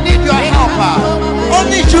 I need your helper.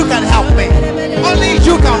 Only you can help me. Only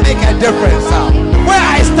you can make a difference. Where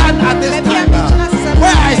I stand at this time,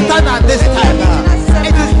 where I stand at this time,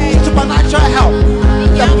 it is supernatural help.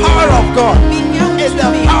 The power of God is the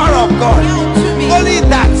power of God. Only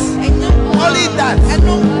that. Only that.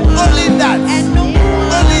 Only that.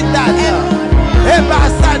 Only that. Reba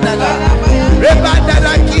Sandada. Reba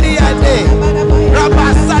Dada Kiriande. Raba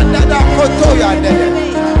Sandada Kotoyande.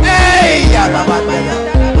 Hey, Rabba.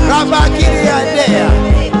 Rabakiriande,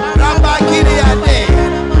 Rabakiriande,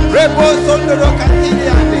 Rebo Sondoro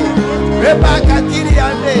Katiriande,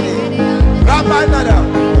 Rebakatiriande, Rabanada.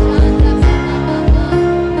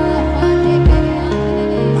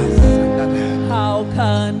 How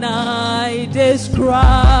can I describe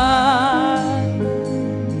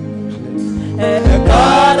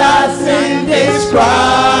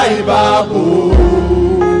indescribable.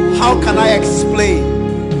 How can I explain?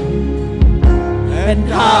 And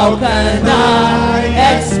how can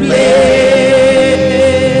I explain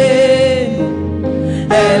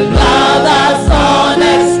a love that's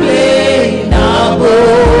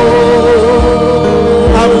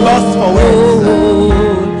unexplainable? I'm lost for words.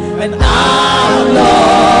 And I'm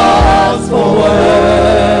lost for words.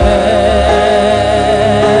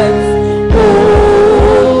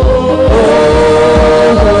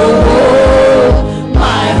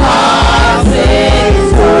 My heart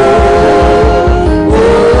sings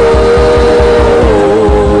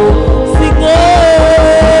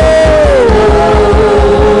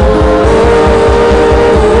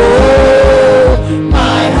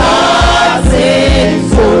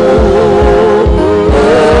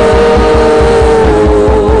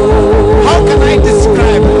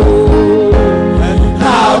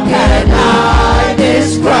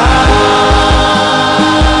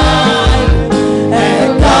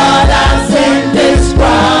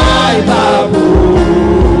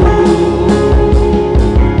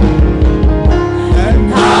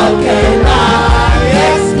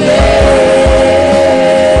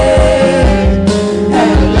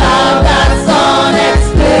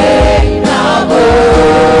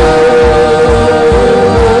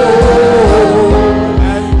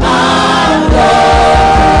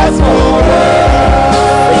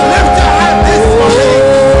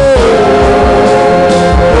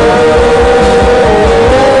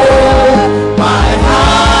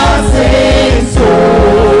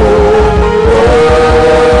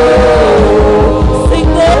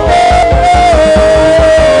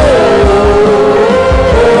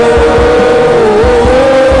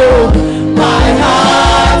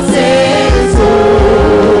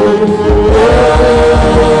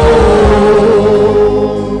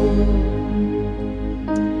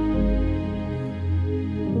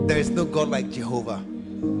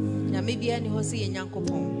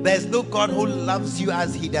There's no God who loves you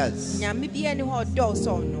as He does.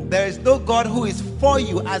 There is no God who is for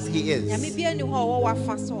you as He is.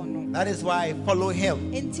 That is why I follow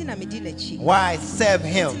Him. Why I serve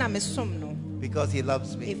Him. Because He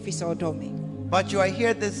loves me. But you are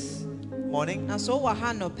here this morning.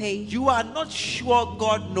 You are not sure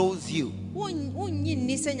God knows you. You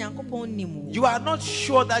are not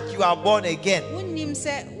sure that you are born again.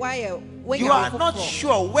 You are not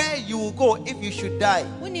sure where you will go if you should die.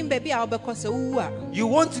 You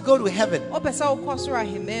want to go to heaven,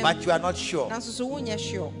 but you are not sure.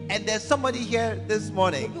 And there's somebody here this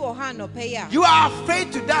morning. You are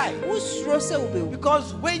afraid to die,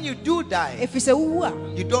 because when you do die,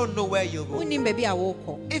 you don't know where you'll go.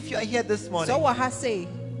 If you are here this morning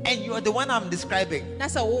and you are the one I'm describing,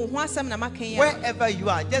 wherever you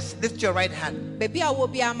are, just lift your right hand.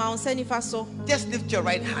 Just lift your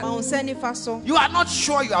right hand. You are not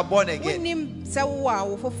sure you are born again.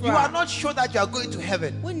 You are not sure that you are going to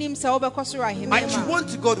heaven, but you want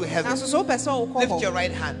to go to heaven. Lift your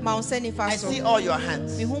right hand. I see all your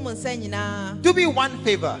hands. Do me one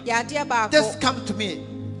favor. Just come to me.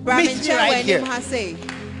 Meet me right here.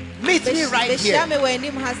 Meet me right here.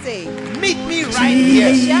 Meet me right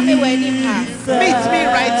here. Meet me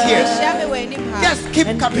right here. Just keep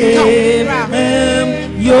coming. Come.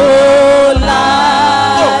 Your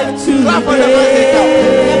life today.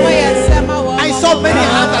 I saw many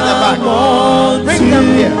hands at the back. Bring them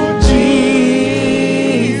here.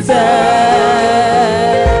 Jesus,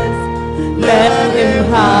 let Him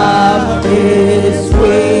have His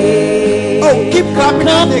way. Oh, keep clapping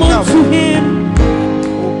as they come. To Him.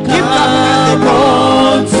 Come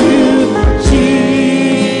on to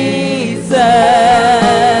Jesus.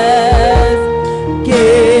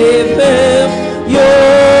 Give Him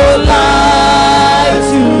your life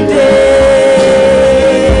today.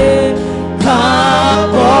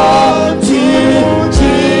 Come on to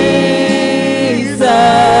Jesus.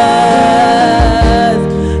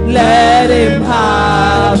 Let Him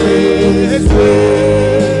have His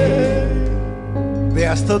way. They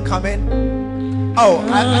are still coming. Oh,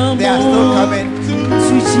 they are still coming.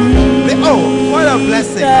 Oh, what a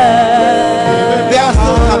blessing. They are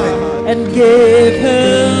still coming. And give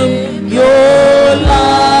Him your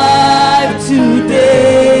life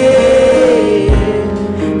today.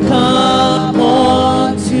 Come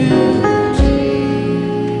on to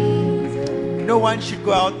Jesus. No one should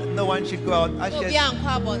go out. No one should go out. Ushers,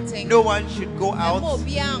 no one should go out.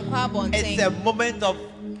 It's a moment of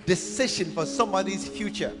decision for somebody's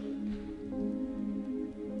future.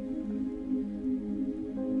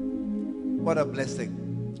 What a blessing.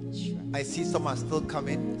 I see some are still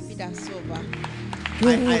coming. I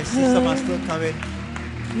see some are still coming.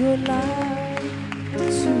 Your life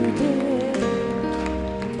today.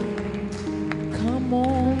 Come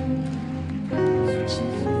on.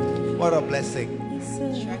 What a blessing.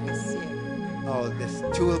 Oh, there's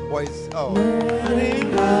two boys. Oh.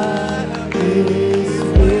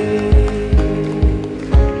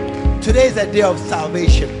 Today is a day of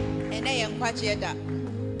salvation.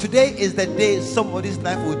 Today is the day somebody's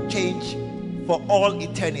life will change for all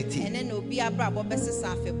eternity.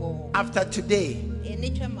 After today,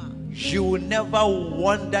 you will never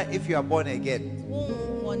wonder if you are born again.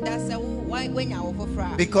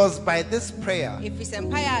 Because by this prayer,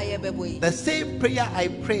 the same prayer I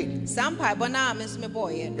prayed,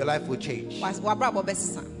 your life will change.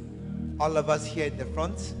 All of us here in the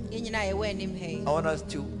front, I want us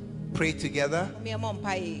to pray together.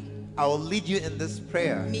 I will lead you in this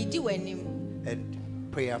prayer and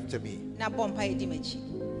pray after me.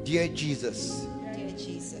 Dear Jesus,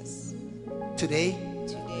 today,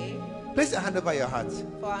 place a hand over your heart.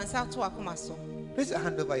 Place a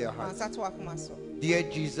hand over your heart. Dear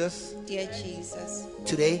Jesus,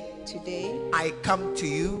 today I come to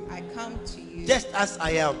you just as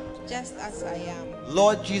I am.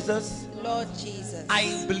 Lord Jesus,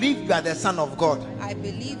 I believe you are the Son of God.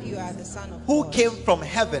 Who came from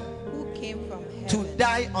heaven to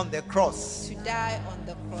die on the cross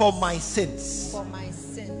for my sins.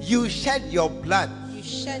 You shed your blood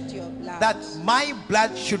that my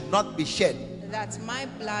blood should not be shed.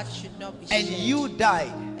 And you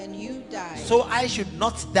died so I should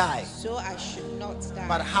not die,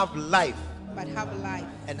 but have life.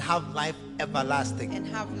 And have life everlasting.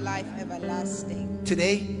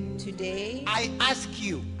 Today, I ask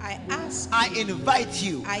you, I invite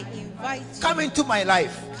you, come into my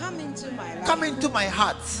life, come into my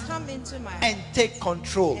heart, and take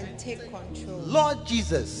control. Lord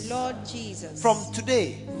Jesus, from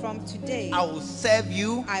today, I will serve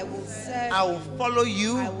you, I will follow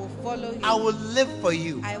you, I will live for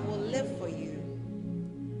you.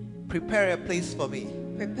 Prepare a place for me.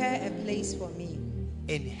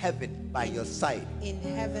 In heaven by your side.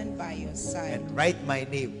 And write my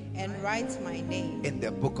name. In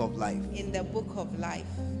the book of life.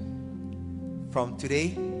 From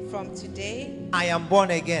today, I am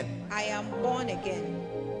born again.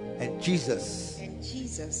 And Jesus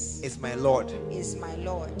is my Lord,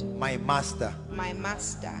 my master, my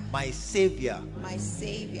savior,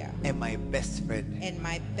 and my best friend.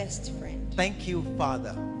 Thank you,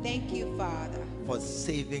 Father, for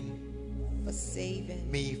saving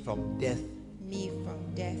me from death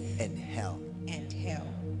and hell.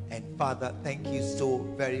 And Father, thank you so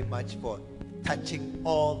very much for touching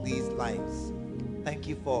all these lives. Thank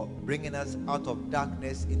you for bringing us out of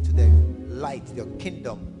darkness into the light, your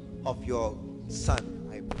kingdom of your Son.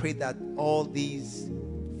 I pray that all these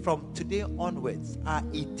from today onwards are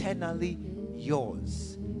eternally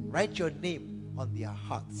yours. Write your name on their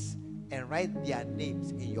hearts and write their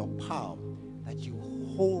names in your palm, that you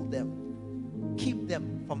hold them. Keep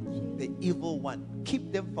them from the evil one.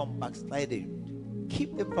 Keep them from backsliding.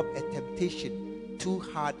 Keep them from a temptation too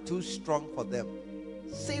hard, too strong for them.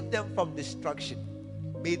 Save them from destruction.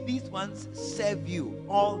 May these ones serve you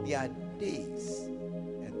all their days.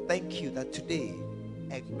 And thank you that today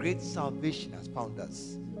a great salvation has found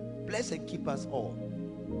us. Bless and keep us all.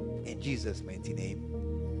 In Jesus' mighty name.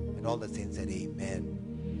 And all the saints said amen.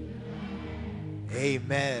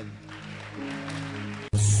 Amen.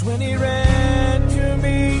 When he ran to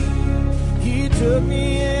me, he took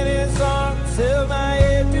me in his arms, held my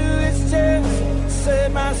head to his chest,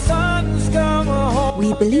 said, my son's come home.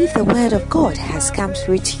 We believe the word of God has come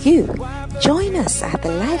through to you. Join us at the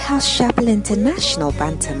Lighthouse Chapel International,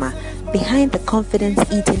 Bantama, behind the Confidence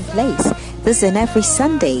Eating Place. This is every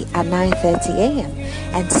Sunday at 9:30 a.m.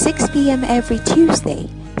 and 6 p.m. every Tuesday.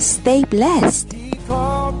 Stay blessed. He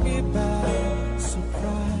called me back.